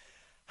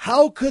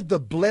 How could the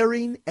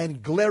blaring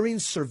and glaring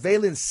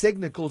surveillance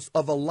signals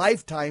of a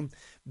lifetime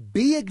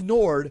be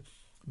ignored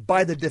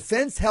by the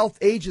Defense Health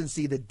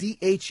Agency, the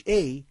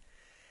DHA,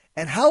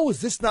 and how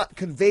was this not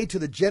conveyed to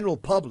the general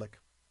public?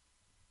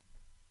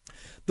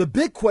 The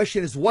big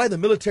question is why the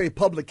military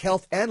public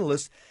health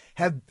analysts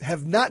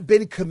have not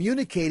been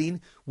communicating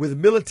with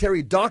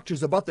military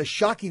doctors about the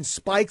shocking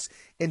spikes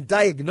in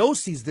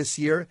diagnoses this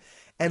year,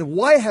 and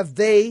why have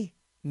they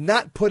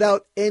not put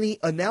out any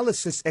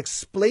analysis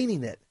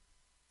explaining it?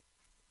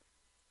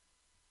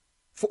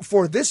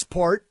 For this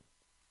part,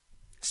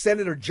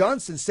 Senator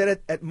Johnson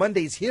said at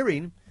Monday's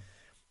hearing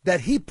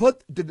that he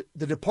put the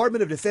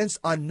Department of Defense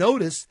on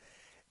notice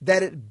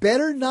that it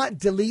better not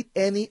delete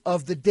any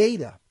of the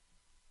data.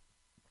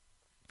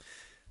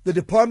 The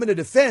Department of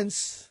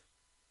Defense,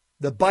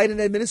 the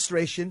Biden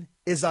administration,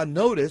 is on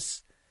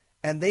notice,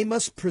 and they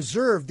must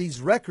preserve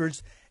these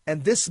records,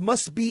 and this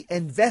must be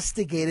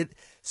investigated,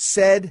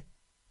 said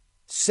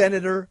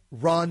Senator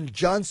Ron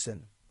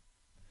Johnson.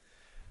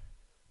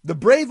 The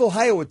brave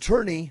Ohio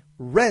attorney,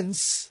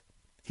 Rentz,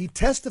 he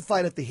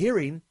testified at the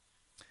hearing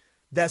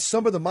that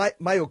some of the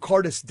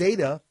myocarditis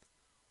data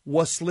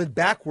was slid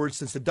backwards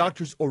since the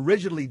doctors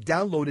originally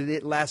downloaded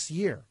it last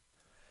year.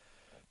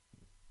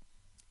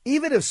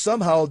 Even if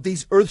somehow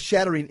these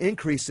earth-shattering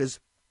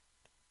increases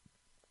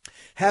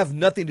have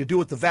nothing to do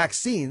with the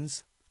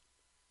vaccines,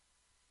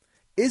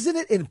 isn't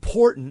it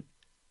important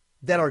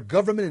that our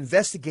government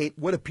investigate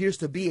what appears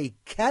to be a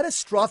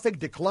catastrophic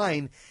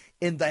decline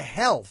in the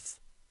health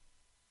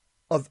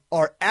of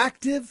our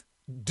active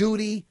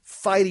duty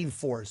fighting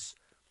force?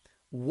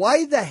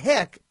 Why the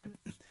heck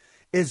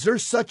is there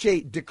such a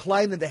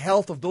decline in the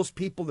health of those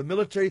people in the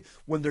military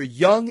when they're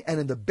young and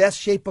in the best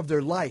shape of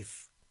their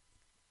life?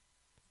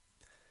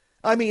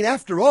 I mean,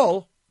 after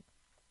all,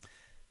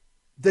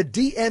 the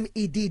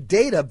DMED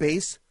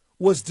database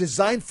was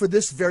designed for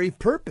this very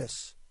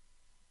purpose.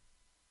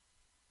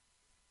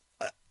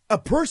 A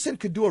person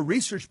could do a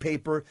research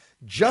paper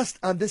just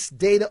on this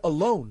data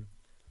alone,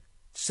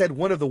 said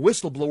one of the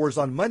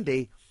whistleblowers on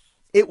Monday.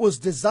 It was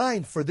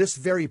designed for this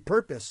very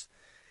purpose.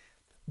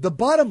 The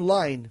bottom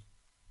line,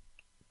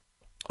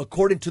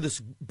 according to this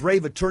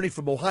brave attorney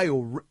from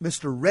Ohio,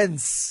 Mr.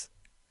 Rentz,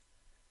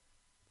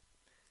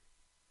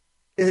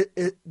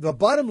 the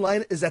bottom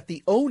line is that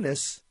the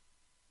onus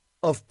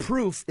of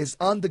proof is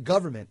on the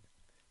government,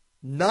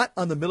 not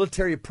on the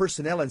military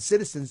personnel and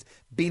citizens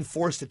being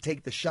forced to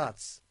take the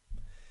shots.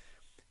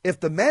 If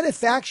the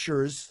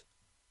manufacturers,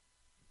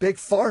 Big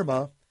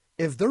Pharma,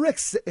 if they're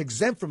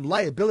exempt from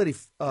liability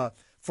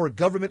for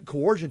government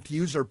coercion to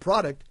use their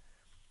product,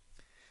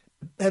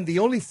 and the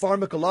only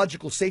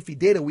pharmacological safety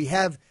data we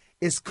have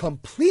is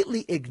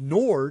completely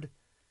ignored,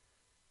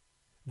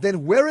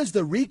 then where is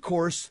the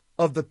recourse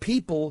of the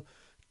people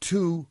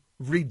to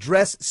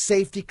redress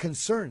safety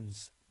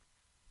concerns?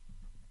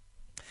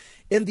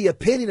 In the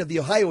opinion of the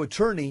Ohio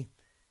attorney,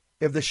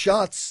 if the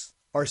shots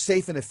are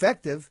safe and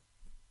effective,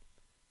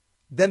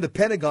 then the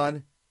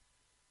Pentagon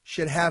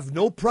should have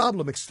no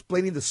problem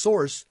explaining the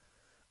source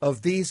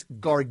of these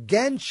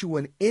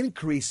gargantuan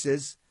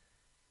increases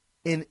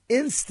in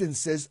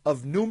instances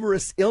of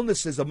numerous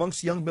illnesses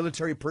amongst young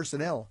military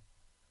personnel.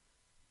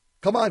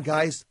 Come on,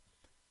 guys.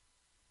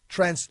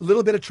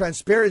 Little bit of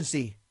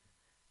transparency.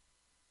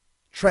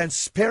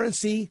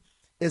 Transparency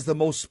is the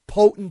most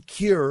potent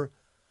cure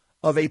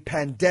of a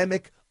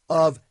pandemic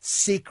of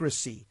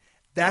secrecy.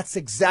 That's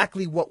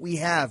exactly what we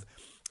have,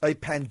 a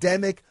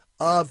pandemic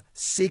of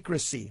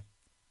secrecy.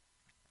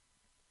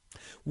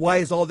 Why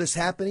is all this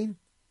happening?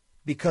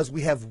 because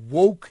we have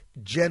woke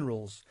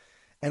generals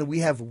and we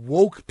have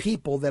woke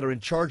people that are in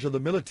charge of the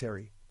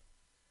military.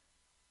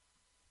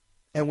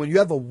 And when you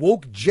have a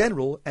woke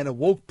general and a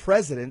woke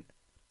president,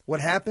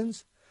 what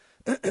happens?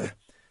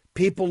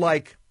 People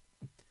like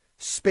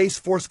Space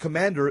Force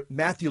Commander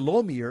Matthew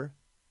Lomier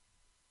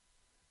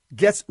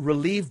gets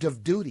relieved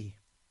of duty.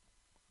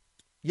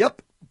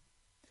 Yep.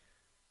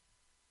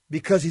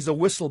 Because he's a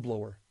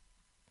whistleblower.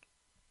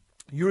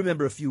 You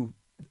remember a few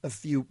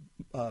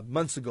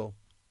months ago,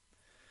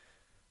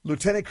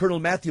 Lieutenant Colonel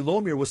Matthew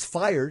Lomier was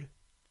fired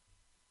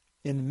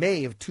in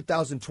May of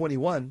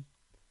 2021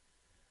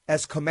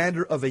 as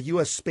commander of a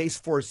U.S. Space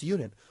Force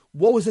unit.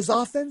 What was his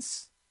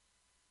offense?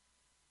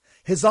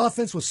 His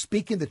offense was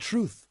speaking the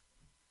truth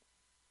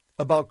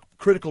about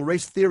critical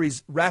race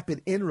theory's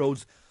rapid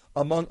inroads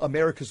among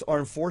America's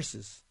armed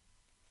forces.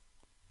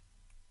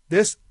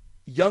 This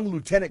young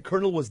lieutenant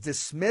colonel was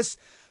dismissed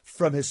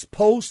from his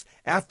post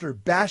after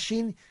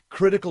bashing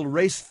critical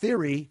race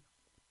theory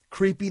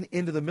creeping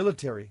into the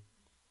military.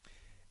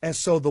 And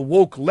so the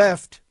woke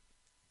left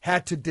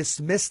had to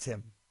dismiss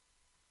him.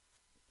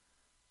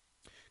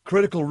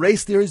 Critical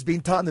race theory is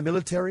being taught in the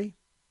military.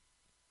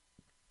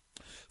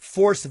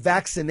 Forced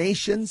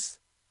vaccinations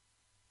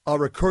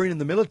are occurring in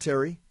the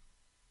military.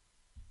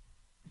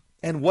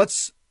 And what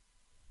is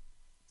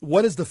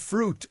the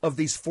fruit of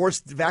these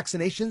forced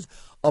vaccinations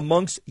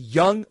amongst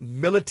young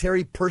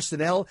military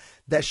personnel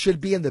that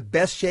should be in the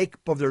best shape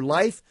of their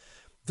life?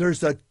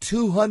 There's a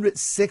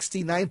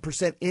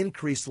 269%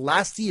 increase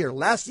last year,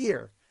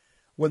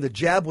 when the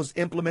jab was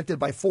implemented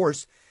by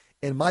force,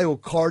 in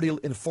myocardial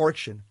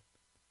infarction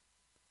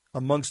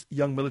amongst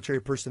young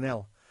military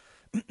personnel.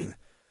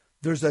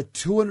 There's a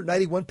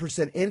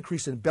 291%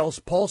 increase in Bell's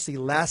palsy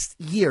last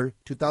year,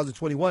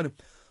 2021,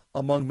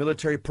 among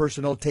military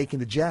personnel taking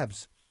the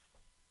jabs.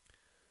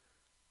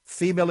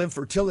 Female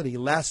infertility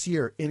last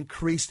year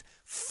increased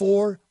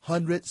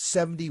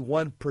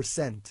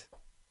 471%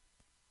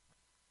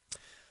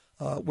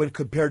 when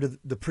compared to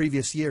the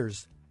previous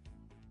years.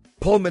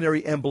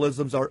 Pulmonary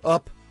embolisms are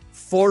up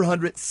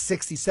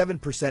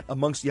 467%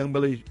 amongst young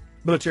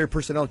military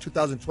personnel in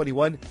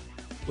 2021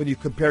 when you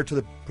compare to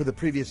the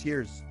previous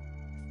years.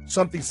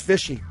 Something's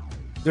fishy.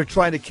 They're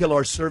trying to kill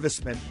our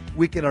servicemen,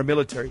 weaken our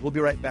military. We'll be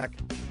right back.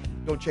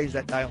 Don't change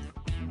that dial.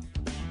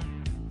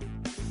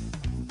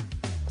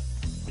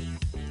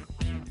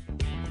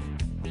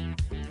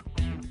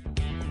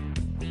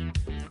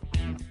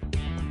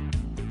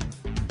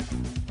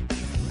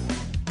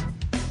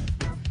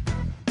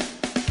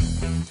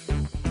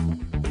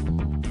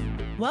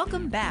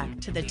 Welcome back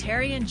to the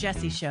Terry and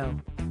Jesse Show.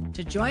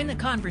 To join the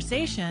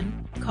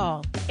conversation,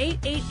 call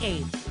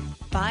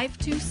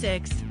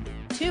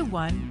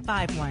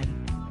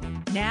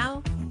 888-526-2151.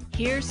 Now,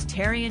 here's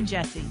Terry and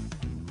Jesse.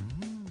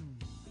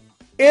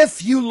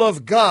 If you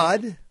love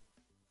God,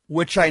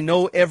 which I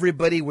know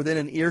everybody within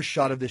an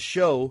earshot of this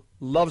show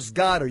loves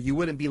God, or you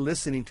wouldn't be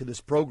listening to this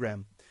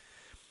program.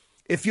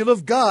 If you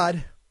love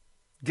God,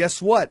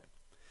 guess what?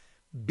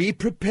 Be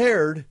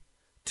prepared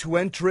to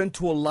enter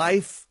into a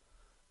life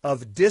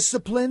of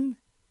discipline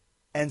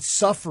and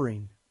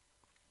suffering.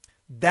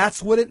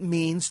 That's what it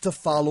means to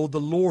follow the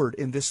Lord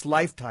in this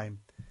lifetime.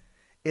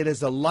 It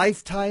is a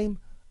lifetime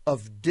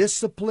of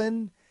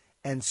discipline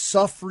and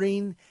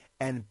suffering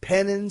and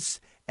penance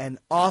and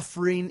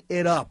offering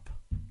it up.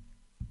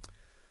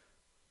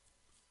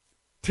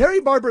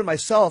 Terry Barber and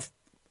myself,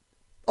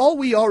 all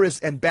we are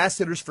is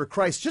ambassadors for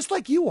Christ, just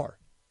like you are.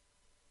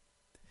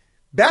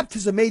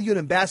 Baptism made you an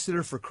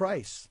ambassador for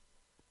Christ.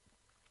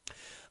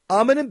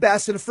 I'm an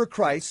ambassador for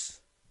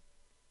Christ,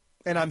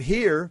 and I'm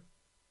here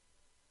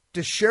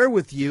to share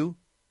with you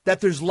that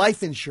there's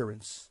life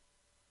insurance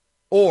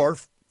or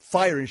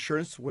fire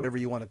insurance, whatever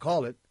you want to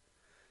call it.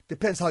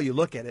 Depends how you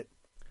look at it.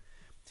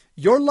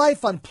 Your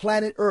life on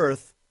planet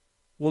Earth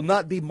will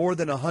not be more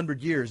than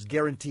 100 years,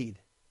 guaranteed.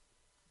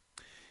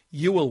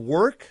 You will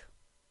work,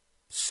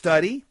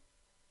 study,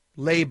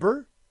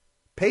 labor,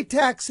 pay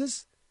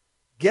taxes,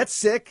 get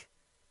sick,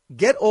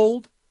 get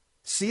old,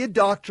 see a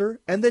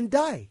doctor, and then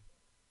die.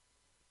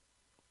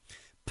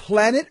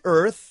 Planet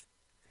Earth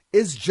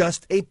is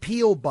just a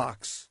P.O.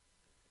 box.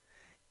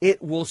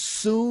 It will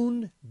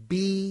soon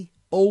be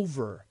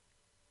over.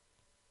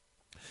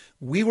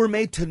 We were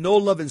made to know,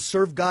 love, and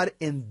serve God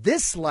in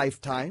this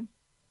lifetime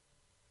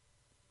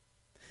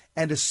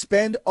and to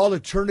spend all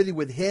eternity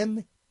with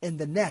Him in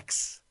the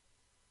next.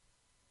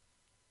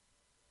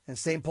 And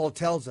St. Paul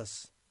tells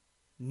us,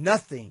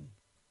 nothing,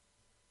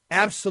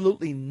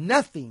 absolutely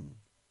nothing,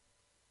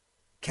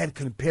 can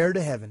compare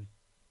to heaven.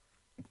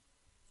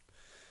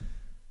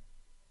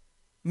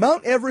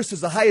 Mount Everest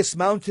is the highest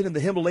mountain in the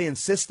Himalayan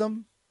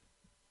system.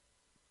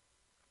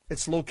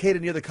 It's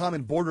located near the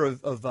common border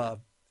of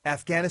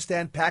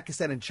Afghanistan,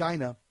 Pakistan, and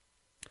China.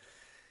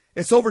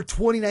 It's over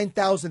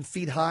 29,000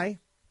 feet high.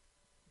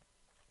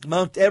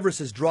 Mount Everest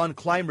has drawn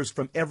climbers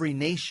from every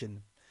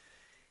nation.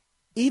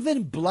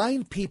 Even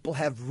blind people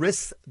have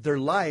risked their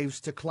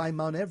lives to climb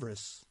Mount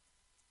Everest.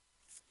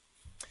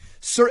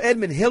 Sir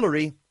Edmund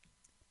Hillary,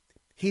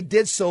 he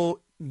did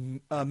so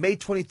May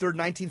 23rd,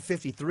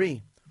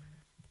 1953,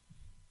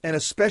 and a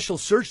special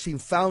search team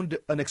found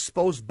an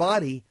exposed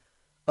body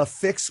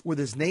affixed with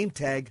his name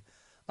tag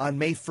on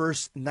May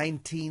 1st,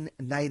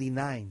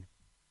 1999.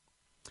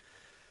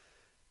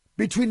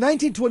 Between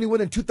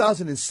 1921 and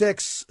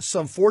 2006,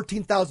 some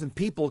 14,000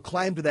 people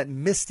climbed to that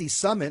misty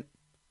summit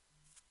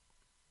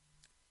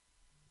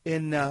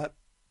in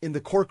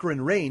the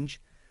Corcoran Range.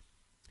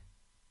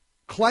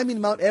 Climbing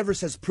Mount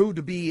Everest has proved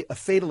to be a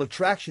fatal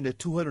attraction to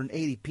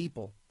 280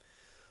 people.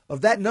 Of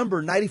that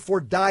number,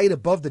 94 died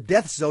above the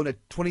death zone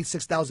at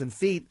 26,000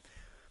 feet.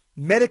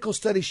 Medical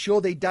studies show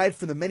they died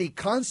from the many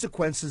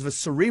consequences of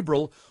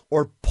cerebral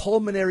or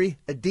pulmonary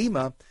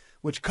edema,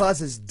 which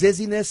causes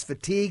dizziness,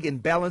 fatigue,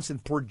 imbalance,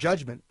 and poor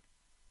judgment.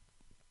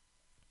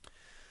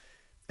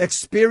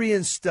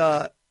 Experienced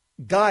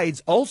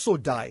guides also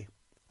die,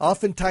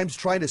 oftentimes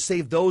trying to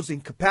save those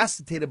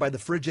incapacitated by the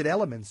frigid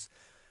elements.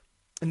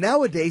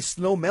 Nowadays,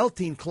 snow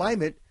melting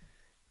climate,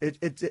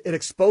 it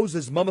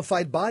exposes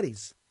mummified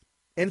bodies,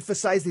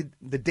 emphasizing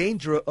the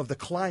danger of the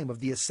climb, of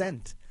the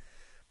ascent.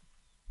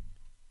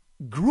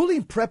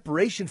 Grueling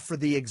preparation for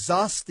the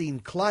exhausting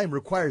climb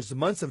requires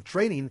months of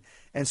training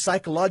and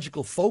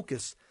psychological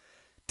focus.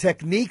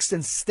 Techniques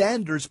and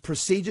standards,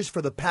 procedures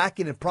for the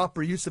packing and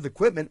proper use of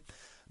equipment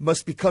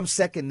must become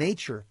second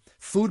nature.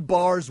 Food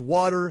bars,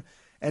 water,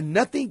 and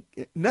nothing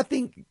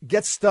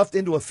gets stuffed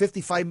into a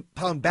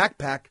 55-pound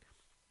backpack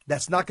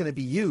that's not going to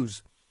be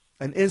used.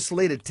 An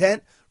insulated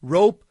tent,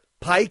 rope,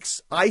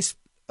 pikes, ice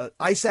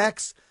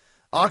axe,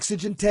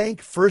 oxygen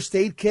tank, first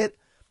aid kit,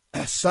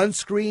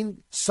 sunscreen,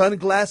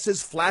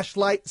 sunglasses,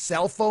 flashlight,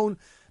 cell phone,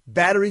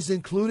 batteries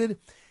included.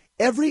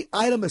 Every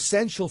item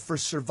essential for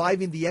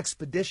surviving the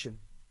expedition.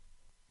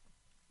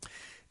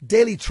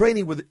 Daily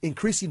training with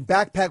increasing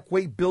backpack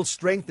weight builds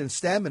strength and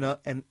stamina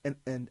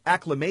and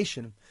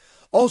acclimation.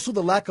 Also,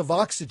 the lack of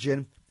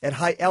oxygen at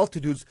high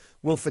altitudes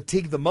will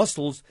fatigue the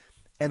muscles,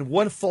 and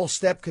one false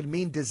step could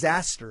mean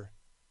disaster.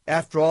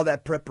 After all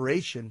that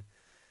preparation,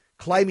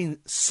 climbing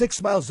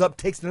 6 miles up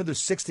takes another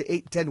 6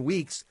 to 10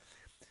 weeks.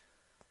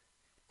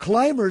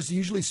 Climbers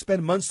usually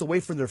spend months away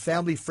from their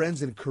family,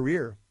 friends, and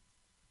career.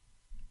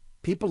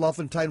 People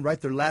oftentimes write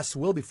their last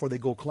will before they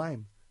go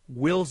climb.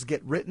 Wills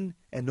get written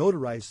and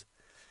notarized.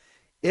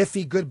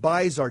 Iffy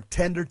goodbyes are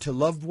tendered to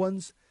loved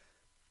ones.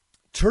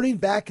 Turning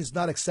back is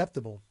not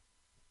acceptable.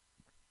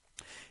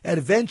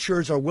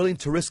 Adventurers are willing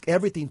to risk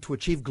everything to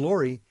achieve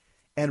glory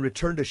and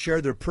return to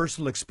share their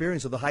personal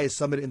experience of the highest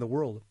summit in the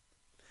world.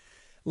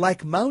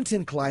 Like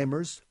mountain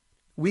climbers,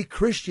 we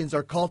Christians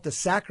are called to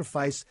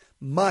sacrifice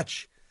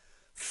much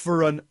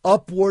for an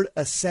upward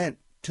ascent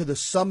to the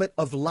summit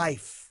of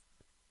life.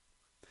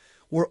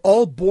 We're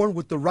all born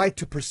with the right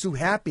to pursue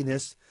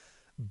happiness,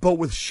 but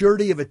with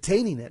surety of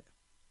attaining it.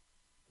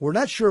 We're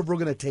not sure if we're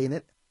going to attain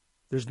it.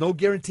 There's no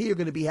guarantee you're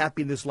going to be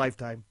happy in this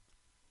lifetime.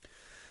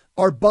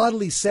 Our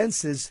bodily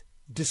senses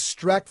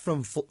distract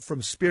from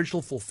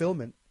spiritual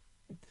fulfillment.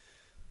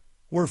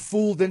 We're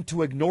fooled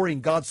into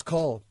ignoring God's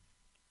call,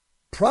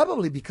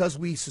 probably because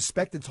we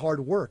suspect it's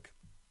hard work.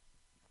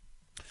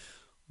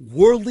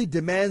 Worldly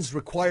demands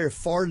require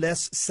far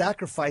less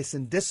sacrifice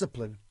and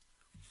discipline.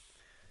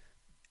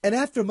 And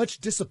after much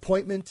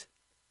disappointment,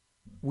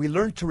 we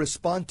learn to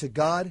respond to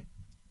God.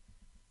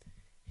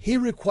 He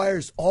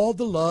requires all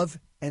the love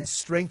and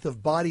strength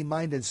of body,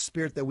 mind, and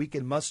spirit that we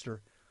can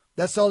muster.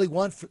 That's all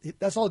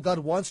that's all God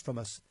wants from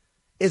us,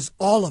 is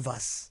all of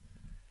us.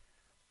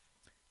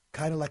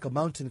 Kind of like a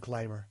mountain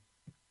climber.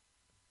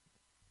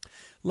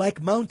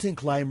 Like mountain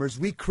climbers,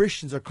 we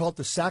Christians are called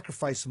to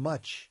sacrifice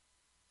much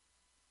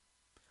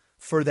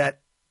for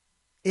that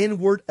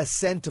inward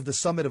ascent of the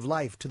summit of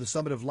life, to the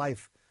summit of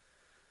life.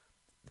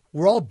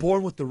 We're all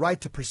born with the right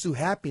to pursue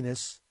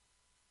happiness,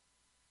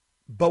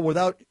 but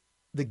without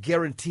the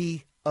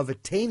guarantee of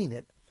attaining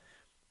it.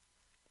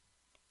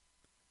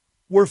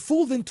 We're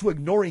fooled into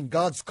ignoring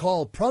God's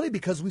call, probably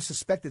because we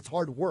suspect it's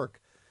hard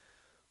work.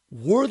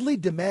 Worldly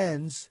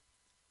demands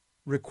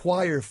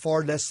require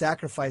far less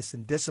sacrifice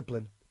and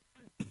discipline.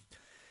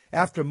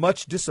 After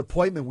much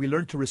disappointment, we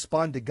learn to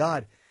respond to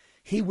God.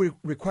 He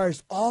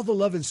requires all the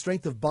love and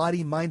strength of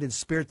body, mind, and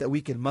spirit that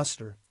we can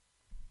muster.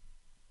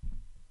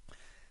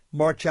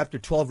 Mark chapter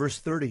 12, verse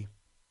 30.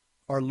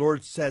 Our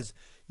Lord says,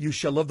 "You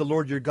shall love the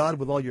Lord your God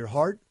with all your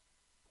heart,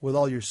 with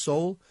all your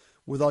soul,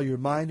 with all your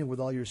mind, and with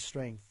all your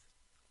strength."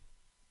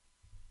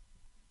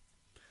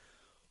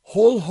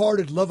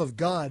 Wholehearted love of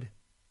God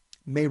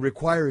may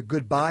require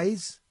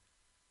goodbyes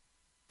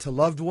to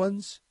loved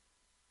ones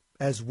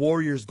as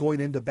warriors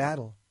going into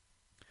battle.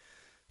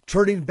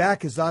 Turning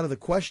back is out of the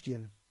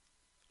question.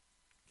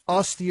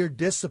 Austere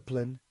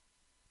discipline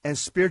and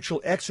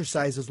spiritual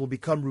exercises will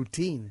become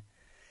routine.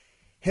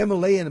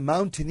 Himalayan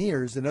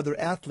mountaineers and other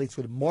athletes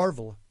would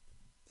marvel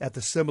at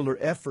the similar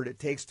effort it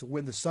takes to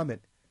win the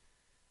summit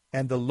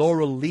and the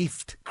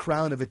laurel-leafed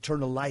crown of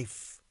eternal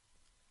life.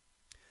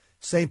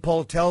 St.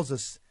 Paul tells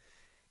us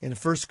in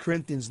 1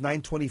 Corinthians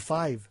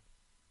 9:25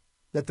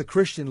 that the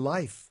Christian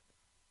life,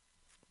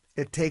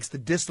 it takes the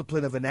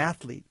discipline of an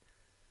athlete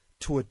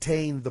to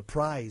attain the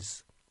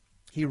prize.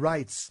 He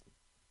writes,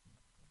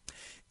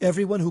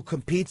 Everyone who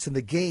competes in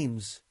the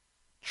games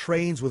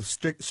trains with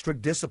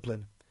strict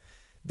discipline.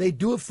 They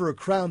do it for a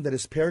crown that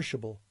is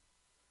perishable,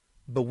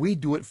 but we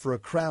do it for a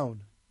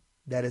crown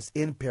that is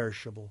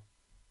imperishable.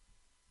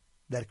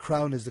 That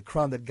crown is the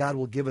crown that God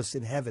will give us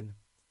in heaven.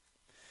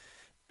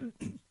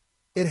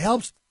 It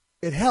helps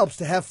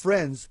to have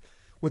friends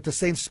with the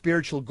same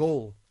spiritual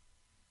goal.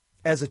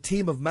 As a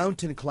team of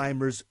mountain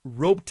climbers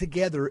roped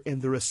together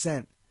in their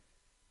ascent,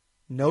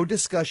 no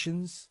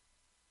discussions,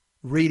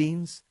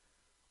 readings,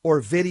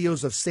 or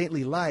videos of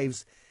saintly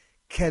lives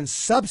can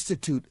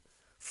substitute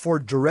for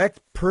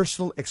direct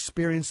personal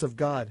experience of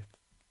God.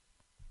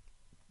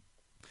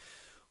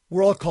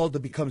 We're all called to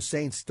become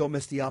saints. Don't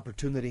miss the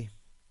opportunity.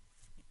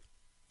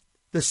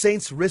 The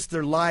saints risk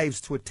their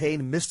lives to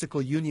attain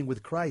mystical union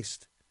with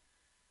Christ.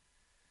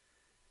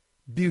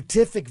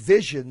 Beatific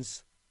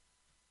visions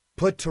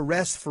put to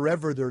rest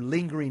forever their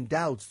lingering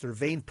doubts, their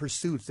vain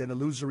pursuits, and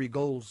illusory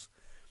goals.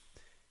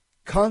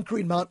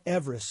 Conquering Mount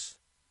Everest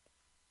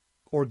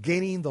or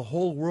gaining the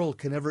whole world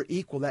can never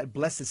equal that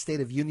blessed state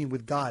of union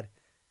with God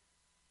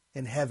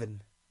in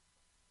heaven,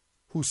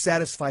 who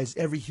satisfies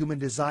every human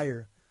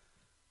desire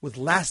with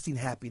lasting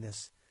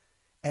happiness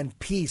and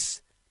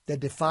peace that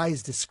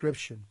defies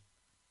description.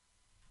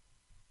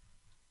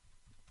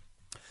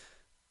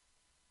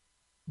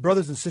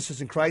 Brothers and sisters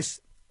in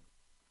Christ,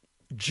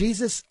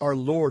 Jesus, our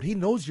Lord, He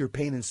knows your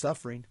pain and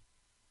suffering.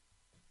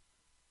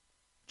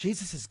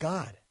 Jesus is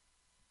God.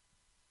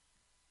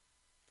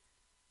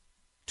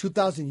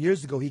 2,000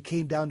 years ago, He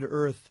came down to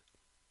earth.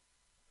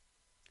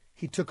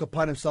 He took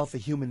upon Himself a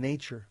human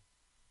nature.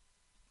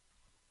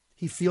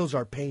 He feels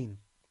our pain.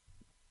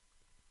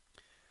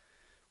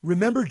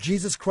 Remember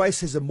Jesus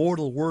Christ, His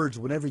immortal words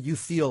whenever you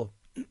feel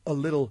a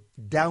little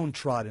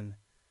downtrodden,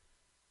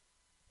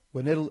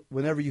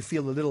 whenever you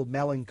feel a little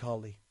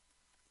melancholy.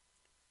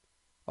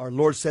 Our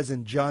Lord says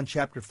in John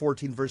chapter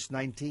 14, verse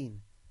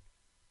 19,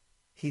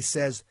 He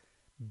says,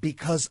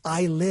 because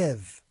I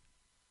live,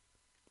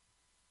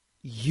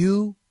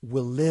 you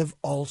will live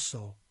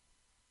also.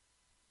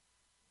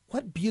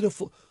 What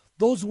beautiful,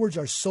 those words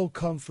are so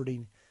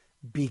comforting.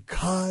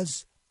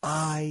 Because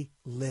I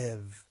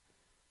live,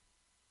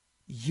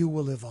 you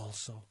will live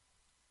also.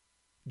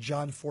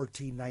 John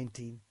 14,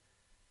 19,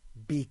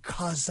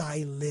 because I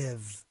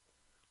live,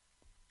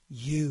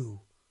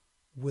 you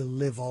will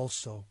live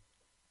also.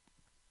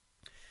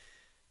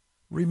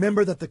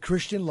 Remember that the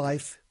Christian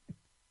life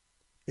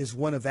is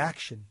one of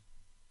action,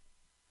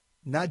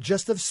 not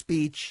just of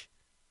speech,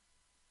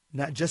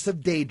 not just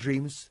of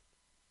daydreams.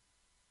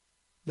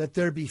 Let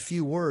there be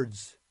few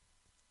words,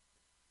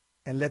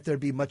 and let there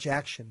be much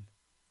action,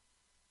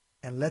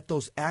 and let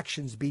those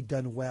actions be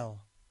done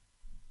well.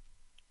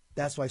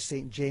 That's why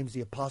St. James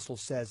the Apostle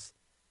says,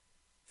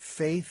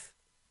 faith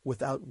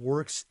without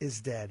works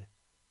is dead.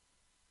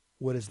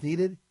 What is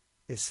needed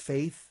is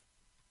faith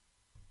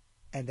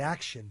and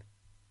action.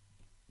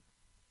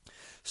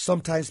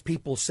 Sometimes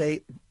people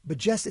say, but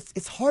Jess,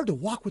 it's hard to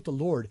walk with the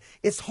Lord.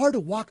 It's hard to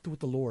walk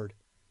with the Lord.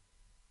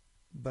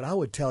 But I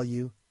would tell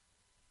you,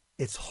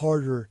 it's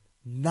harder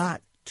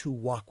not to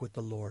walk with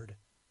the Lord.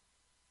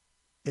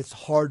 It's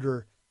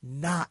harder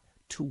not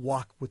to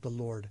walk with the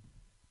Lord.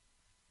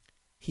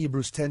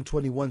 Hebrews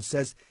 10:21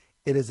 says,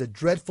 it is a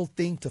dreadful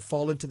thing to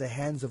fall into the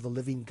hands of the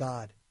living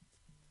God.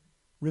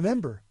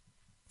 Remember,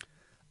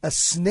 a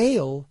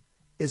snail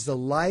is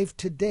alive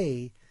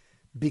today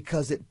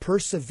because it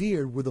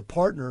persevered with a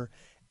partner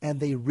and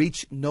they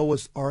reached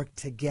Noah's Ark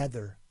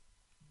together.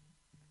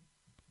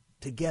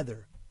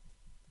 Together.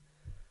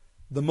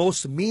 The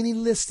most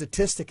meaningless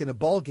statistic in a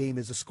ball game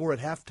is the score at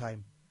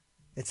halftime.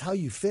 It's how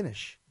you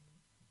finish.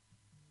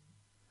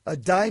 A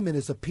diamond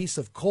is a piece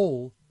of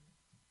coal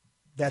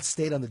that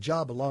stayed on the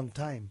job a long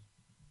time,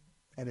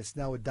 and it's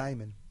now a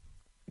diamond.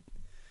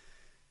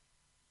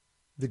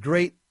 The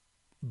great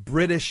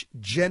British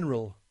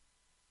general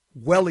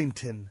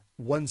Wellington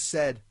once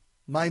said,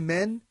 my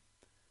men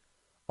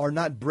are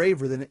not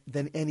braver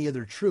than any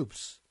other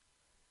troops.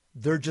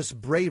 They're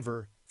just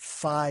braver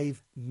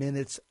 5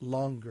 minutes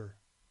longer.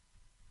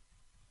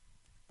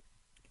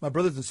 My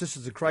brothers and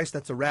sisters in Christ,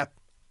 that's a wrap.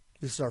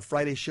 This is our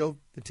Friday show,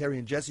 the Terry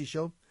and Jesse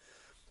Show.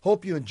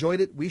 Hope you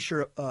enjoyed it. We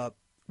sure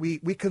we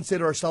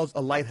consider ourselves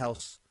a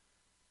lighthouse.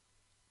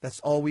 That's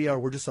all we are.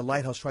 We're just a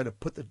lighthouse trying to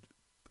put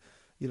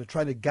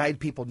trying to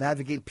guide people,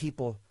 navigate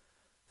people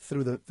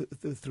through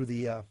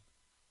the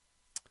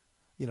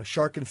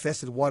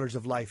shark-infested waters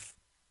of life.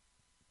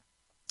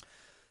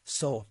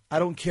 So I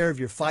don't care if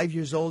you're 5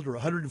 years old or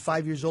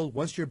 105 years old.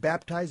 Once you're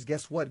baptized,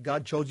 guess what?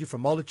 God chose you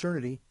from all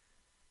eternity.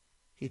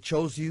 He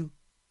chose you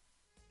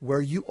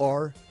where you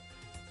are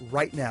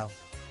right now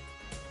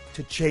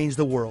to change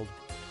the world.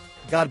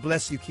 God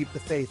bless you. Keep the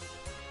faith.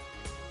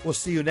 We'll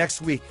see you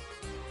next week.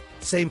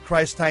 Same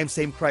Christ time,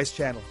 same Christ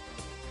channel.